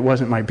that way, but it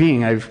wasn't my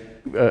being. I've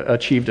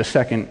achieved a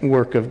second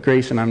work of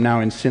grace and I'm now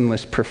in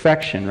sinless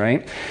perfection,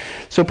 right?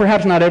 So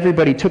perhaps not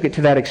everybody took it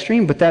to that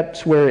extreme, but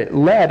that's where it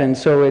led. And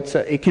so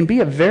it can be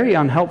a very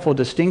unhelpful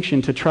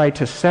distinction to try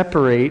to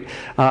separate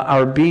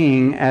our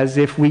being as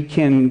if we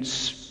can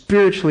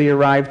spiritually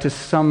arrive to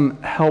some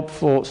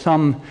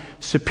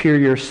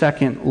superior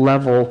second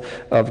level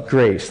of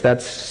grace.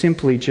 That's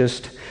simply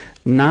just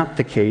not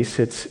the case.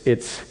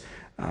 It's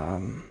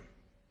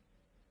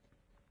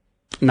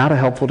not a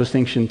helpful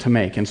distinction to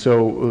make. And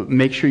so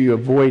make sure you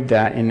avoid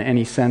that in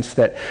any sense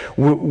that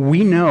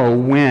we know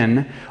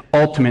when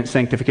ultimate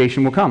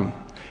sanctification will come.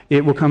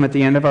 It will come at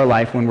the end of our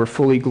life when we're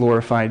fully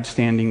glorified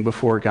standing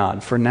before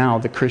God. For now,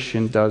 the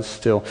Christian does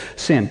still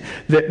sin.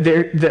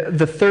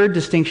 The third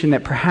distinction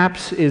that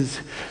perhaps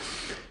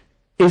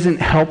isn't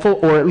helpful,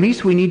 or at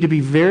least we need to be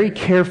very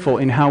careful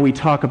in how we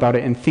talk about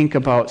it and think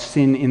about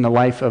sin in the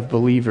life of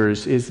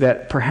believers, is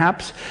that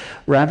perhaps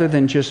rather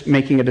than just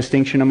making a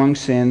distinction among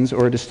sins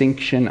or a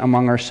distinction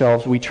among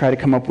ourselves, we try to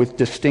come up with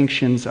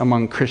distinctions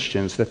among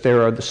Christians, that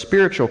there are the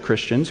spiritual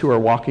Christians who are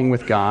walking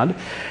with God,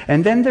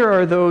 and then there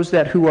are those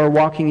who are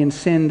walking in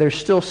sin. They're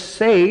still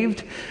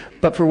saved,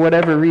 but for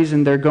whatever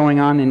reason, they're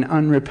going on in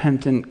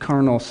unrepentant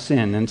carnal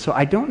sin. And so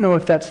I don't know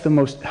if that's the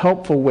most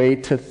helpful way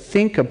to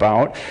think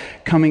about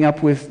coming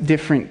up with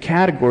different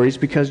categories,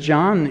 because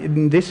John,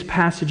 in this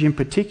passage in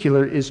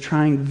particular, is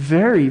trying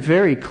very,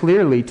 very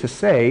clearly to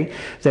say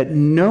that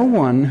no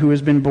one who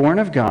has been born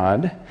of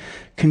God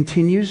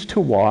continues to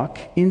walk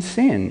in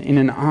sin in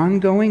an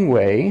ongoing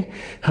way,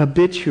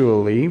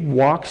 habitually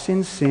walks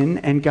in sin,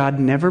 and God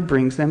never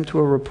brings them to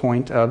a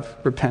point of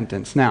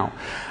repentance. Now,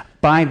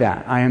 by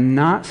that, I am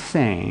not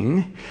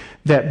saying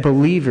that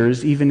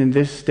believers, even in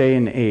this day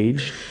and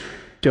age,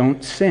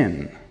 don't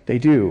sin. They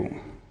do.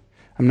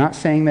 I'm not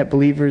saying that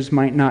believers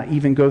might not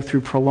even go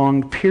through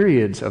prolonged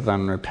periods of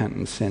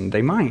unrepentant sin.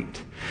 They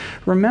might.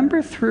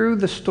 Remember through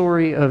the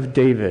story of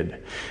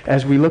David,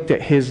 as we looked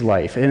at his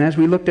life, and as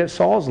we looked at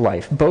Saul's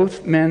life,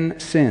 both men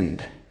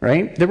sinned.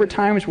 Right? There were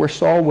times where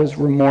Saul was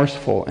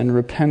remorseful and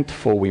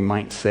repentful, we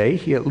might say.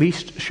 He at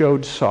least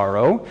showed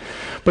sorrow.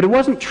 But it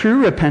wasn't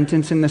true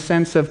repentance in the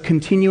sense of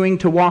continuing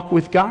to walk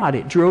with God.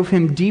 It drove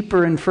him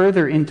deeper and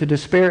further into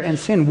despair and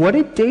sin. What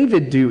did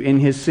David do in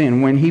his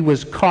sin when he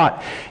was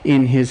caught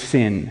in his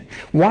sin?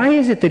 Why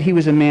is it that he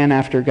was a man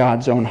after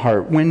God's own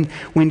heart?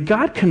 When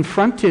God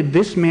confronted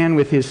this man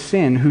with his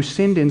sin, who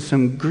sinned in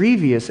some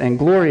grievous and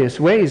glorious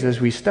ways as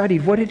we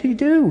studied, what did he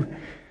do?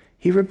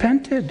 He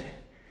repented.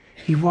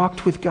 He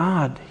walked with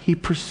God. He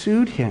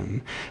pursued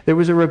him. There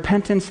was a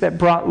repentance that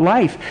brought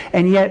life.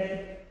 And yet,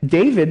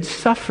 David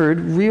suffered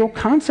real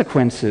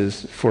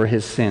consequences for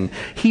his sin.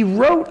 He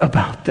wrote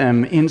about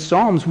them in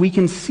Psalms. We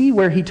can see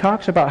where he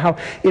talks about how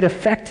it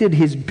affected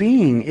his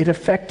being. It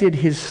affected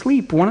his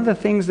sleep. One of the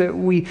things that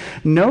we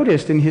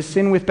noticed in his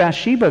sin with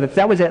Bathsheba,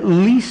 that was at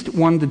least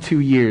 1 to 2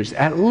 years,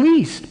 at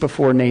least,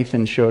 before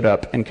Nathan showed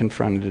up and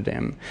confronted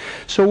him.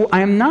 So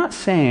I am not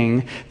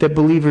saying that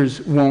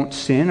believers won't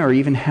sin or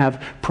even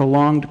have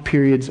prolonged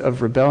periods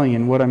of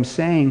rebellion. What I'm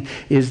saying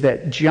is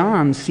that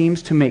John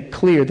seems to make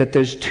clear that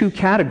there's two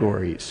categories: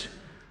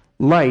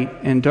 light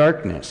and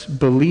darkness,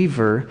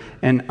 believer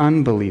and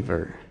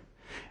unbeliever.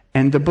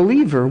 And the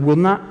believer will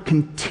not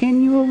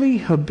continually,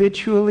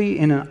 habitually,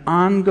 in an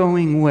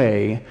ongoing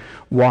way,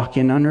 walk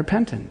in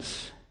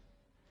unrepentance,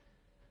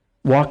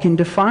 walk in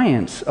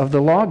defiance of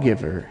the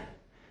lawgiver.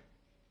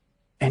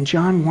 And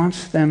John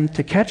wants them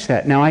to catch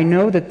that. Now, I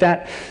know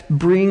that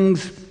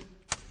brings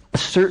a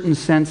certain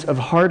sense of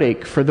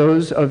heartache for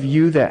those of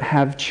you that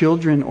have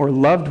children or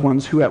loved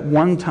ones who at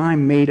one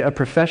time made a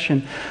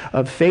profession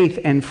of faith,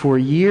 and for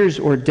years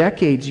or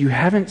decades you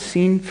haven't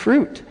seen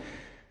fruit.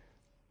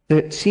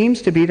 It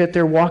seems to be that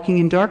they're walking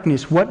in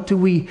darkness. What do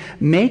we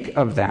make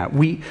of that?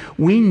 We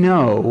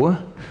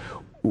know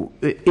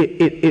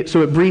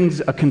so it brings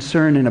a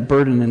concern and a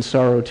burden and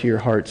sorrow to your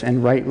hearts,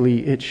 and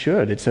rightly it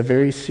should. It's a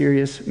very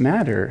serious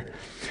matter.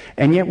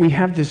 And yet we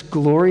have this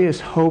glorious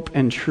hope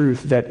and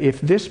truth that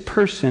if this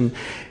person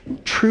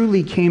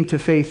truly came to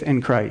faith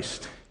in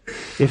Christ,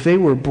 if they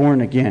were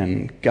born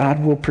again,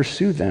 God will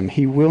pursue them.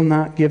 He will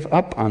not give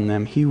up on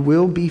them. He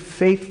will be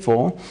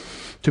faithful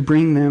to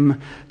bring them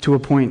to a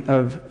point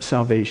of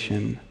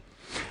salvation.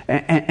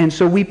 And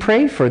so we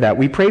pray for that.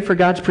 We pray for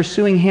God's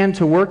pursuing hand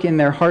to work in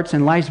their hearts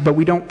and lives, but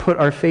we don't put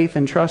our faith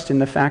and trust in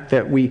the fact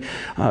that we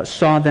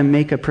saw them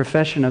make a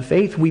profession of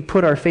faith. We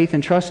put our faith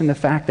and trust in the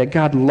fact that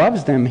God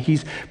loves them.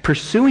 He's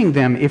pursuing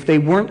them. If they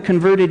weren't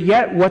converted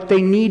yet, what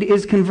they need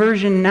is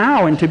conversion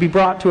now and to be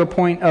brought to a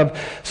point of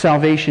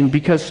salvation,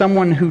 because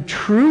someone who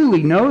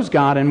truly knows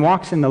God and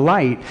walks in the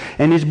light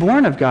and is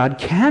born of God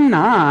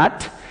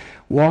cannot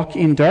walk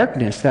in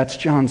darkness. That's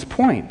John's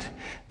point.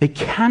 They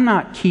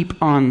cannot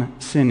keep on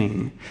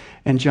sinning.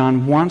 And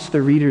John wants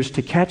the readers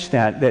to catch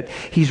that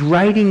he's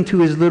writing to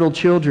his little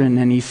children,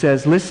 and he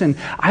says, listen,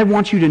 I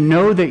want you to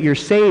know that you're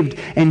saved,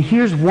 and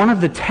here's one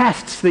of the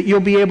tests that you'll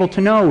be able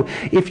to know.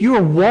 If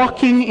you're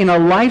walking in a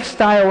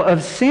lifestyle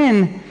of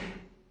sin,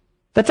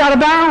 that's out of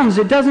bounds.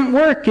 It doesn't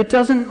work. It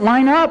doesn't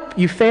line up.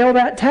 You fail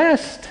that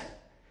test.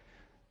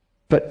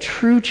 But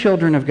true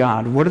children of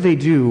God, what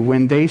do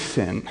when they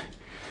sin?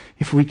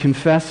 If we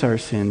confess our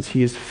sins,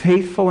 he is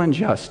faithful and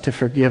just to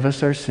forgive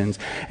us our sins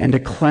and to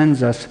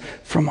cleanse us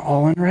from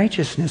all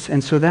unrighteousness.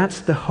 And so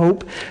that's the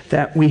hope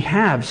that we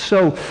have.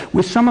 So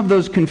with some of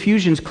those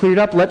confusions cleared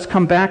up, let's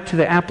come back to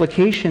the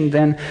application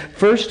then.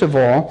 First of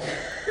all,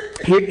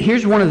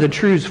 here's one of the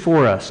truths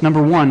for us.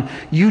 Number one,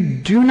 you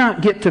do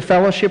not get to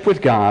fellowship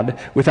with God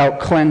without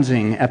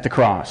cleansing at the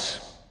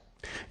cross.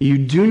 You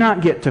do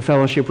not get to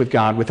fellowship with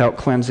God without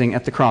cleansing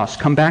at the cross.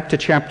 Come back to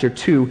chapter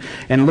 2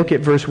 and look at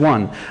verse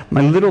 1.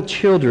 My little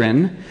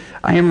children,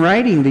 I am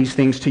writing these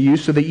things to you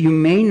so that you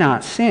may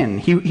not sin.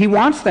 He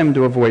wants them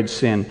to avoid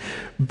sin.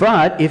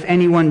 But if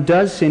anyone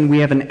does sin, we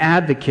have an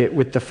advocate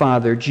with the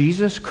Father,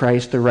 Jesus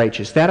Christ the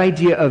righteous. That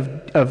idea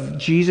of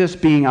Jesus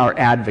being our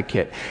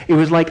advocate. It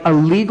was like a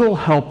legal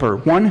helper,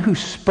 one who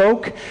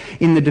spoke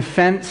in the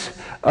defense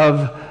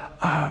of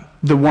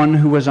the one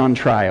who was on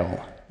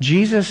trial.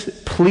 Jesus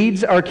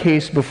pleads our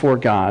case before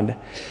God.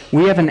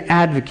 We have an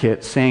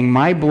advocate saying,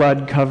 my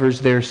blood covers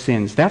their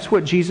sins. That's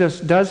what Jesus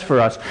does for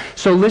us.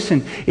 So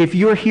listen, if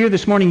you're here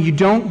this morning, you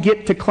don't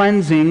get to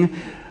cleansing,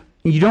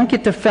 you don't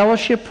get to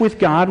fellowship with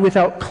God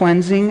without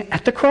cleansing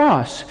at the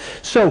cross.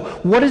 So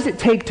what does it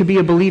take to be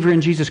a believer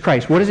in Jesus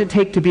Christ? What does it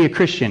take to be a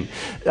Christian?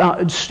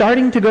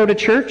 Starting to go to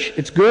church,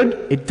 it's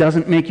good. It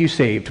doesn't make you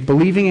saved.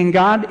 Believing in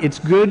God, it's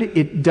good.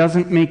 It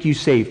doesn't make you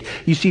saved.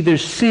 You see,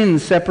 there's sin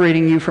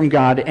separating you from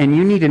God, and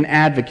you need an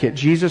advocate,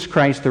 Jesus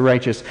Christ the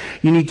righteous.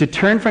 You need to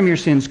turn from your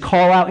sins,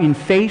 call out in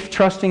faith,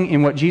 trusting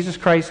in what Jesus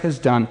Christ has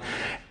done,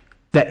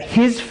 that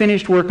his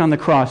finished work on the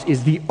cross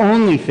is the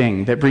only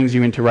thing that brings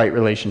you into right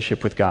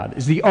relationship with God.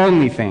 Is the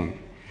only thing.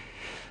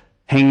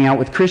 Hanging out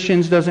with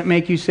Christians doesn't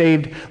make you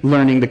saved.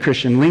 Learning the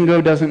Christian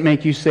lingo doesn't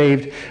make you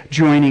saved.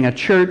 Joining a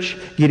church,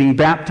 getting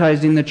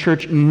baptized in the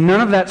church, none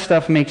of that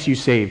stuff makes you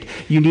saved.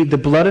 You need the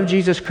blood of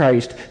Jesus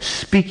Christ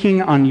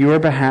speaking on your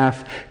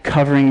behalf,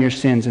 covering your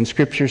sins. And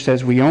Scripture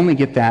says we only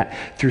get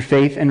that through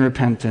faith and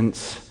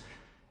repentance.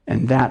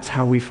 And that's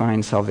how we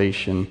find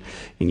salvation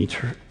in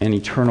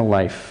eternal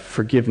life,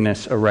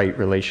 forgiveness, a right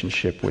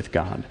relationship with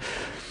God.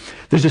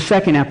 There's a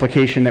second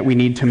application that we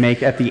need to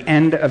make at the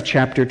end of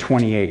chapter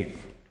 28.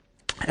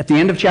 At the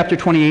end of chapter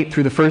 28,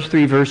 through the first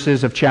 3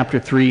 verses of chapter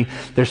 3,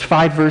 there's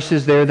 5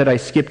 verses there that I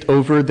skipped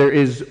over. There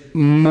is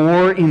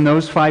more in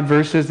those 5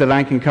 verses that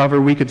I can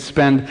cover. We could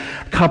spend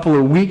a couple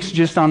of weeks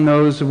just on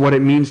those, what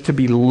it means to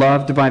be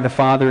loved by the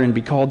Father and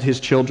be called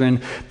his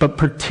children. But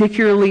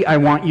particularly, I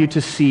want you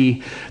to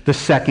see the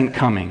second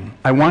coming.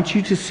 I want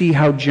you to see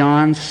how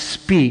John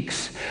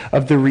speaks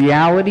of the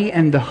reality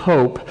and the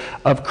hope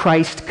of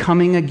Christ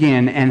coming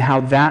again and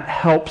how that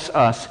helps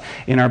us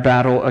in our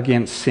battle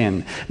against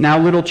sin. Now,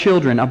 little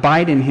children,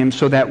 abide in him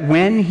so that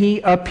when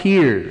he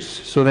appears,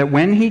 so that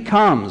when he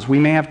comes, we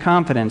may have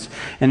confidence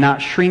and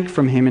not shrink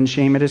from him in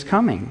shame at his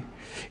coming.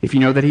 If you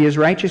know that he is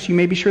righteous, you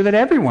may be sure that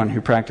everyone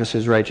who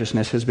practices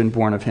righteousness has been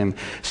born of him.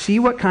 See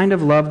what kind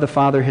of love the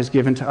Father has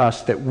given to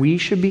us, that we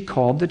should be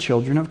called the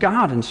children of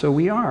God, and so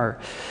we are.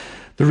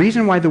 The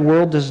reason why the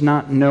world does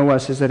not know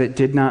us is that it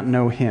did not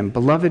know him.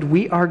 Beloved,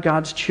 we are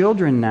God's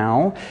children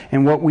now,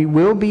 and what we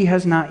will be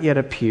has not yet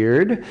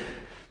appeared.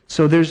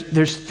 So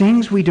there's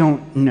things we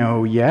don't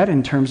know yet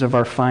in terms of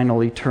our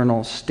final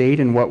eternal state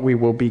and what we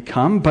will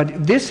become.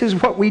 But this is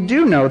what we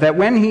do know, that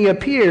when he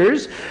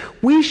appears,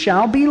 we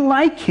shall be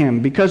like him,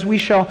 because we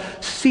shall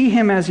see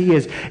him as he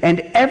is.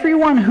 And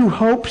everyone who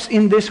hopes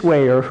in this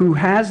way, or who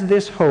has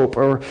this hope,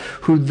 or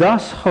who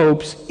thus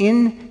hopes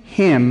in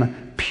him,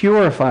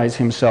 purifies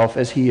himself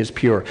as he is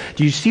pure.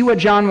 Do you see what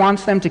John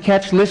wants them to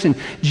catch? Listen,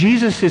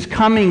 Jesus is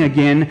coming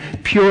again.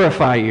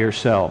 Purify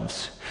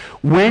yourselves.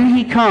 When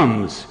he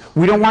comes,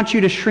 we don't want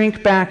you to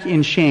shrink back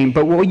in shame,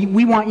 but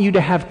we want you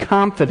to have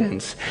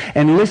confidence.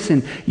 And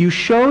listen, you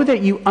show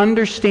that you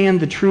understand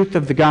the truth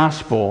of the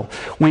gospel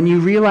when you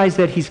realize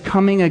that he's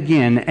coming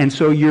again, and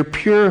so you're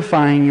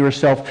purifying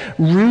yourself,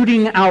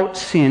 rooting out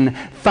sin,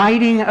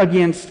 fighting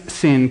against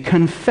sin,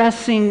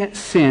 confessing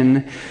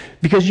sin,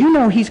 because you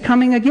know he's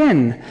coming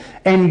again.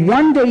 And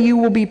one day you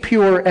will be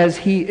pure as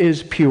he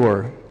is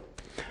pure.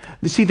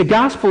 You see, the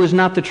gospel is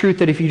not the truth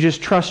that if you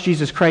just trust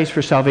Jesus Christ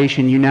for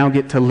salvation, you now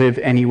get to live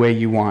any way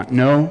you want.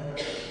 No.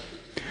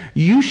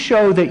 You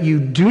show that you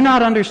do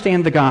not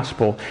understand the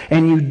gospel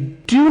and you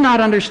do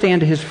not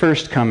understand his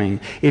first coming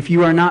if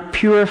you are not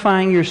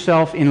purifying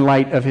yourself in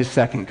light of his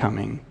second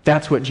coming.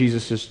 That's what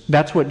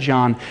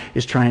John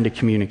is trying to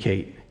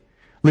communicate.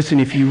 Listen,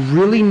 if you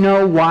really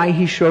know why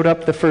he showed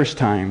up the first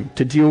time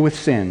to deal with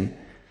sin,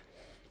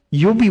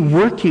 you'll be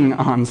working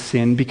on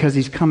sin because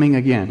he's coming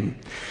again,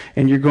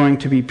 and you're going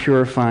to be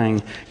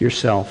purifying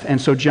yourself. And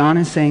so John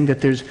is saying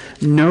that there's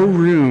no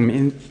room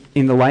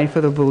in the life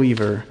of the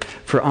believer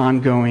for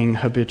ongoing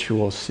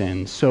habitual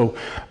sin. So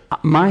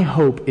my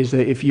hope is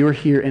that if you're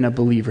here in a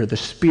believer, the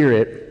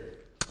Spirit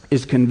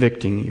is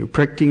convicting you,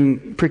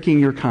 pricking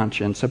your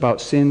conscience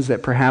about sins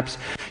that perhaps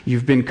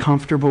you've been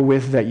comfortable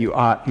with that you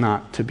ought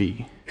not to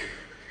be.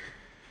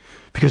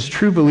 Because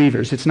true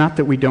believers, it's not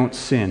that we don't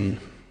sin,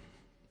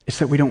 it's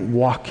that we don't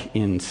walk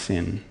in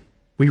sin.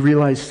 We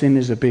realize sin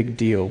is a big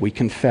deal. We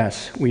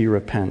confess, we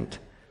repent.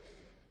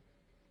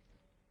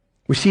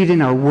 We see it in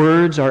our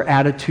words, our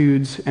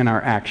attitudes, and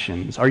our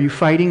actions. Are you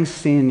fighting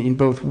sin in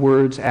both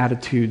words,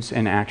 attitudes,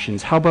 and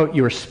actions? How about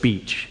your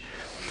speech?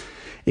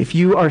 If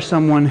you are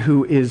someone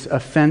who is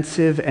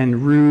offensive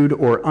and rude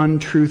or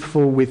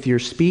untruthful with your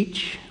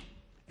speech,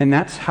 and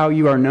that's how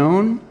you are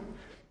known,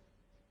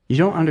 you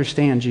don't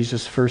understand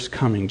Jesus' first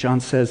coming. John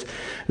says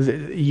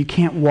you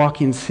can't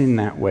walk in sin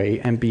that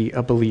way and be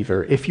a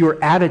believer. If your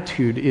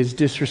attitude is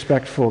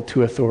disrespectful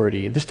to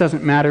authority, this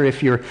doesn't matter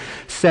if you're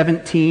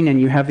 17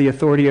 and you have the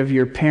authority of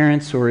your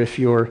parents, or if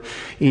you're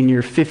in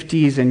your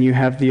 50s and you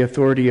have the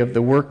authority of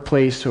the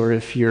workplace, or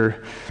if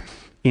you're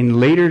in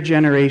later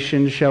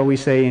generations, shall we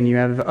say, and you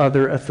have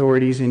other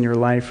authorities in your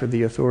life or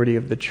the authority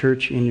of the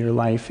church in your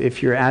life.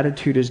 If your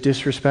attitude is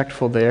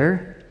disrespectful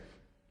there,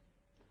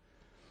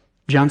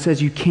 John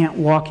says you can't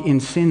walk in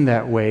sin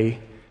that way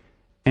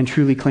and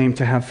truly claim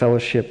to have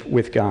fellowship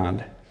with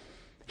God.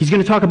 He's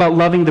going to talk about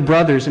loving the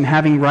brothers and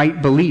having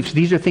right beliefs.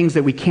 These are things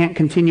that we can't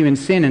continue in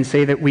sin and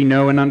say that we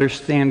know and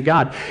understand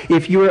God.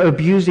 If you're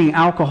abusing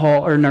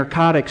alcohol or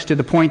narcotics to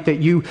the point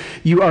that you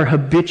are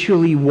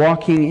habitually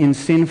walking in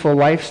sinful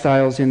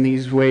lifestyles in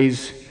these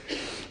ways,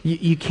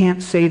 you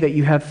can't say that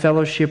you have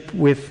fellowship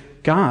with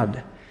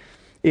God.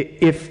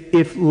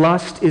 If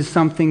lust is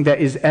something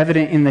that is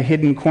evident in the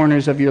hidden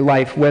corners of your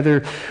life, whether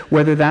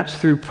that's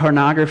through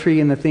pornography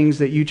and the things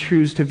that you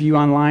choose to view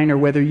online, or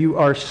whether you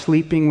are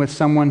sleeping with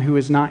someone who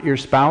is not your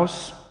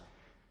spouse,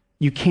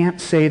 you can't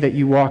say that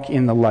you walk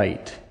in the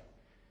light.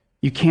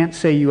 You can't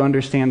say you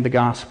understand the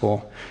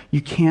gospel.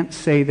 You can't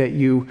say that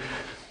you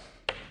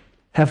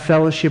have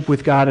fellowship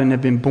with God and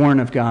have been born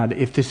of God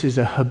if this is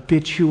a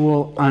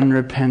habitual,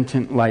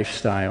 unrepentant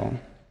lifestyle.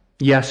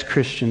 Yes,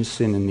 Christians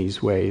sin in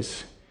these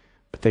ways.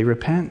 But they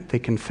repent, they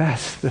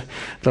confess.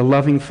 The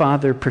loving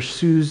Father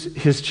pursues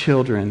his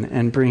children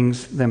and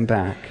brings them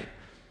back.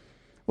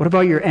 What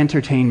about your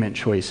entertainment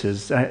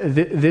choices?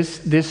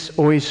 This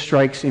always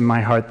strikes in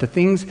my heart. The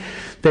things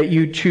that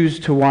you choose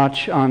to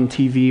watch on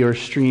TV or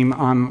stream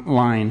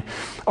online,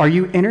 are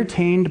you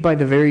entertained by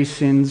the very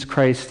sins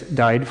Christ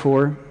died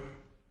for?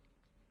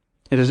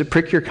 Does it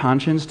prick your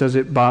conscience? Does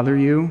it bother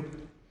you?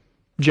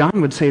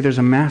 John would say there's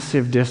a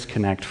massive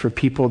disconnect for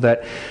people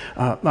that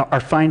are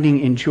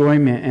finding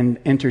enjoyment and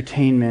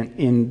entertainment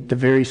in the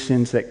very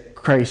sins that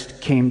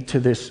Christ came to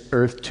this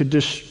earth to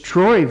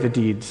destroy the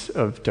deeds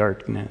of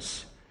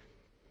darkness.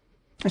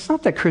 It's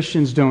not that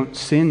Christians don't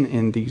sin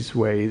in these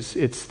ways.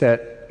 It's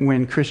that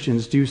when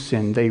Christians do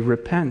sin, they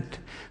repent.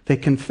 They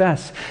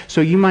confess.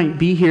 So you might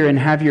be here and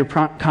have your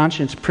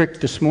conscience pricked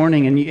this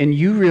morning and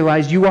you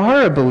realize you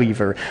are a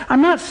believer.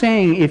 I'm not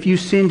saying if you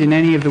sinned in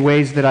any of the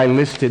ways that I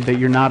listed that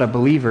you're not a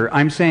believer.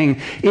 I'm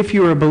saying if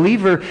you're a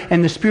believer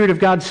and the Spirit of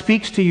God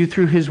speaks to you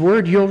through His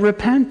Word, you'll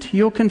repent,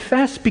 you'll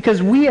confess,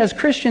 because we as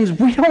Christians,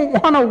 we don't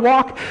want to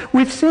walk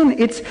with sin.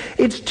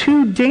 It's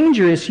too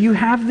dangerous. You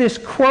have this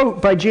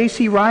quote by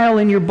J.C. Ryle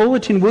in your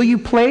bulletin. Will you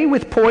play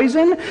with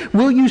poison?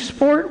 Will you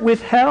sport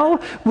with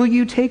hell? Will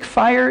you take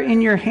fire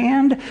in your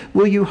hand?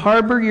 Will you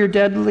harbor your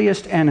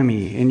deadliest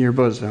enemy in your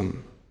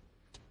bosom?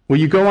 Will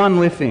you go on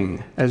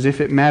living as if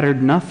it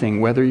mattered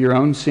nothing whether your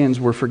own sins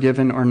were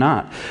forgiven or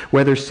not,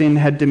 whether sin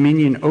had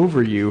dominion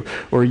over you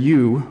or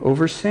you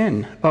over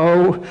sin?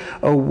 Oh,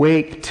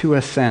 awake to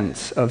a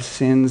sense of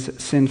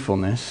sin's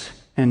sinfulness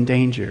and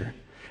danger.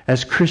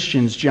 As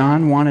Christians,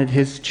 John wanted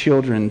his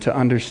children to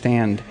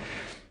understand,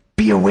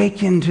 be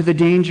awakened to the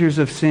dangers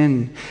of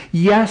sin.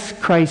 Yes,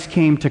 Christ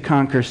came to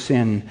conquer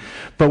sin,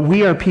 but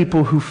we are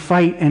people who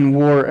fight and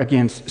war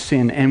against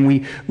sin, and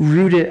we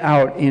root it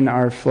out in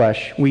our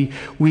flesh.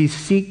 We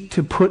seek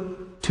to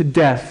put to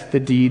death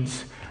the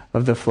deeds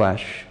of the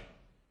flesh.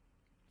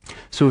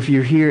 So if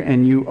you're here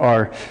and you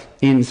are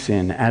in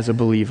sin as a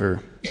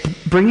believer,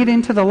 bring it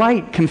into the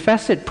light.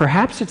 Confess it.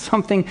 Perhaps it's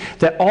something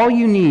that all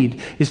you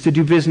need is to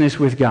do business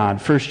with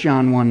God. 1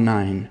 John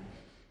 1:9.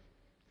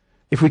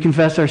 If we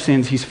confess our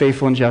sins, He's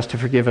faithful and just to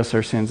forgive us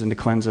our sins and to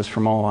cleanse us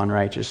from all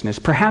unrighteousness.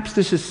 Perhaps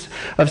this is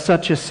of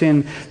such a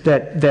sin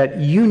that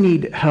you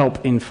need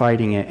help in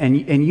fighting it, and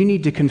you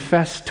need to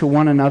confess to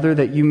one another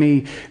that you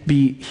may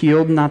be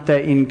healed. Not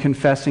that in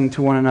confessing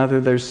to one another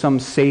there's some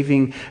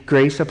saving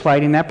grace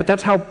applied in that, but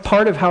that's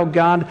part of how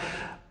God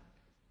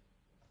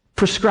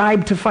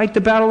prescribed to fight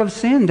the battle of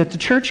sin, that the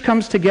church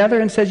comes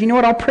together and says, you know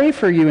what, I'll pray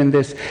for you in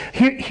this.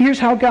 Here's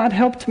how God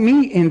helped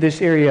me in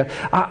this area.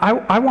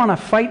 I want to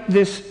fight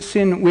this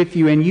sin with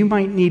you, and you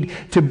might need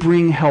to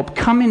bring help.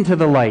 Come into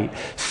the light.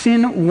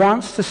 Sin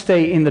wants to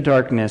stay in the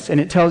darkness,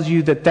 and it tells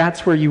you that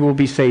that's where you will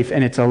be safe,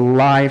 and it's a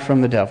lie from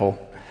the devil.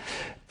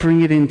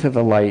 Bring it into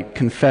the light,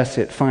 confess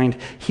it, find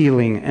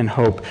healing and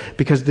hope.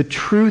 Because the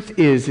truth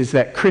is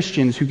that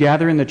Christians who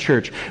gather in the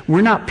church,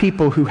 we're not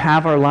people who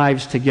have our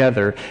lives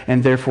together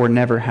and therefore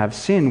never have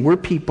sin. We're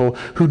people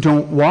who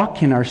don't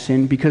walk in our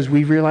sin because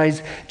we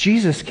realize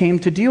Jesus came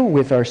to deal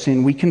with our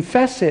sin. We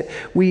confess it,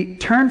 we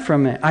turn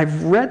from it.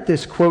 I've read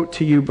this quote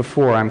to you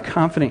before. I'm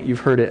confident you've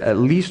heard it at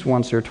least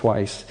once or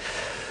twice.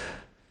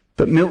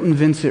 But Milton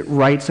Vincent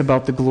writes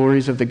about the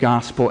glories of the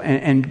gospel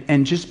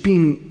and just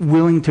being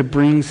willing to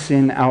bring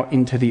sin out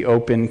into the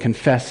open,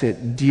 confess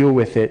it, deal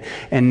with it,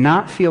 and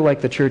not feel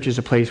like the church is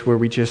a place where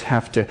we just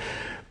have to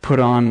put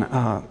on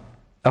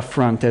a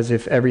front as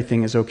if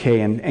everything is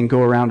okay and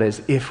go around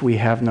as if we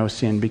have no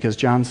sin, because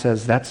John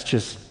says that's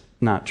just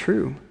not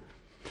true.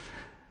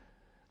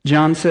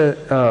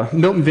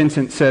 Milton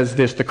Vincent says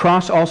this: "The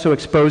cross also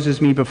exposes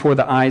me before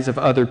the eyes of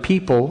other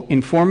people,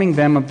 informing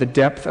them of the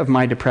depth of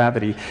my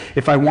depravity.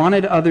 If I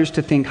wanted others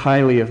to think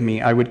highly of me,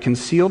 I would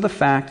conceal the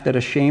fact that a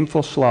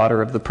shameful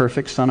slaughter of the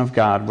perfect Son of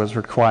God was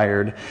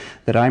required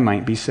that I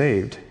might be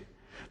saved.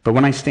 But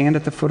when I stand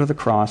at the foot of the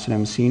cross and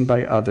am seen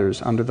by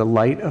others under the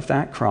light of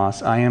that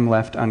cross, I am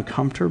left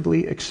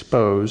uncomfortably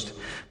exposed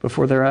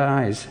before their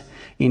eyes.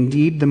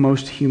 Indeed, the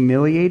most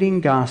humiliating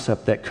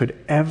gossip that could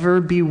ever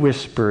be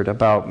whispered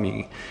about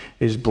me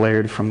is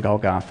blared from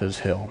Golgotha's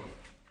hill."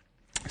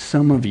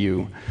 Some of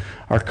you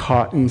are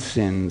caught in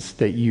sins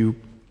that you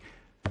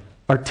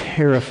are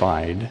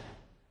terrified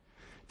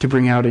to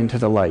bring out into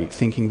the light,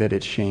 thinking that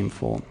it's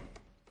shameful.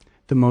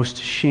 The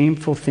most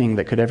shameful thing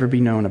that could ever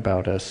be known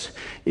about us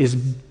is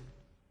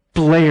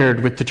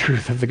blared with the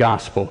truth of the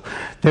gospel,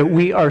 that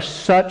we are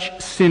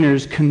such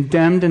sinners,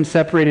 condemned and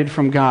separated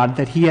from God,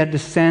 that he had to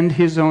send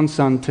his own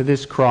Son to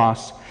this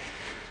cross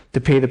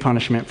to pay the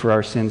punishment for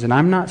our sins. And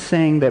I'm not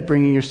saying that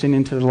bringing your sin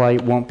into the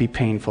light won't be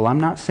painful. I'm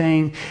not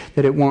saying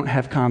that it won't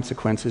have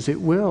consequences.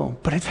 It will.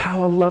 But it's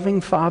how a loving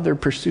father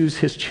pursues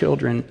his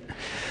children.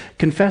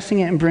 Confessing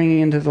it and bringing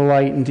it into the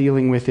light and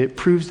dealing with it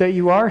proves that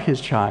you are his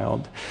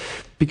child.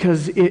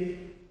 Because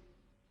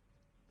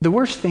the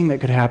worst thing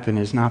that could happen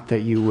is not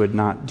that you would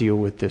not deal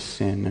with this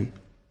sin. And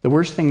the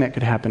worst thing that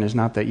could happen is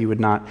not that you would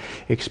not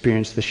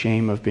experience the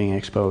shame of being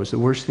exposed. The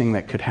worst thing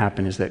that could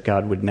happen is that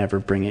God would never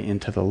bring it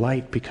into the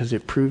light, because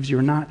it proves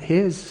you're not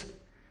his.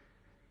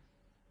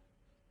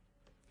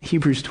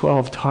 Hebrews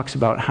 12 talks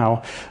about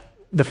how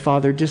the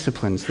Father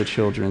disciplines the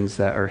children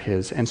that are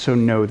his. And so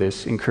know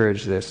this,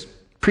 encourage this.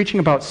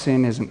 Preaching about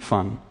sin isn't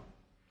fun,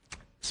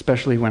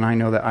 especially when I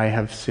know that I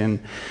have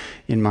sin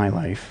in my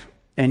life.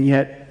 And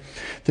yet,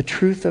 the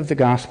truth of the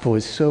gospel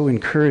is so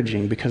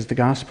encouraging, because the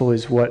gospel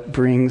is what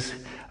brings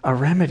a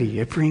remedy.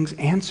 It brings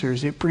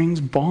answers. It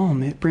brings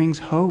balm. It brings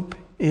hope.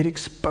 It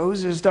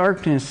exposes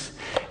darkness.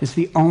 It's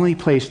the only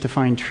place to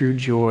find true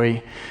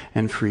joy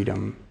and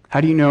freedom. How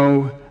do you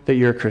know that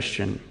you're a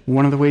Christian?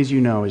 One of the ways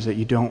you know is that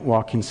you don't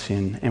walk in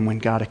sin. And when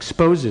God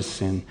exposes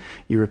sin,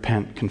 you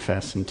repent,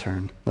 confess, and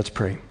turn. Let's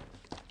pray.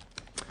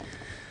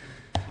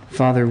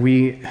 Father,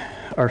 we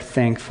are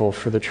thankful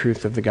for the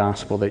truth of the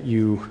gospel, that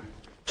you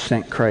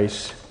sent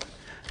Christ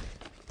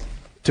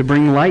to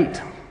bring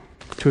light,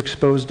 to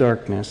expose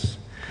darkness.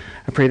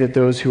 I pray that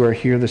those who are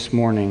here this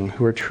morning,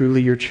 who are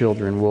truly your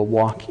children, will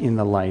walk in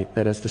the light,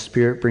 that as the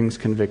Spirit brings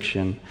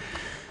conviction,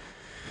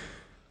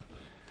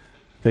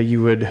 that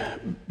you would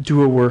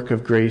do a work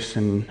of grace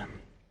and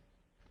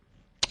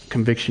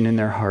conviction in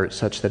their heart,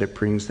 such that it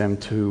brings them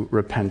to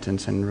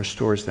repentance and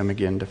restores them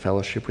again to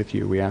fellowship with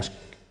you. We ask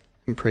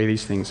and pray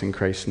these things in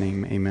Christ's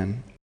name.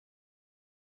 Amen.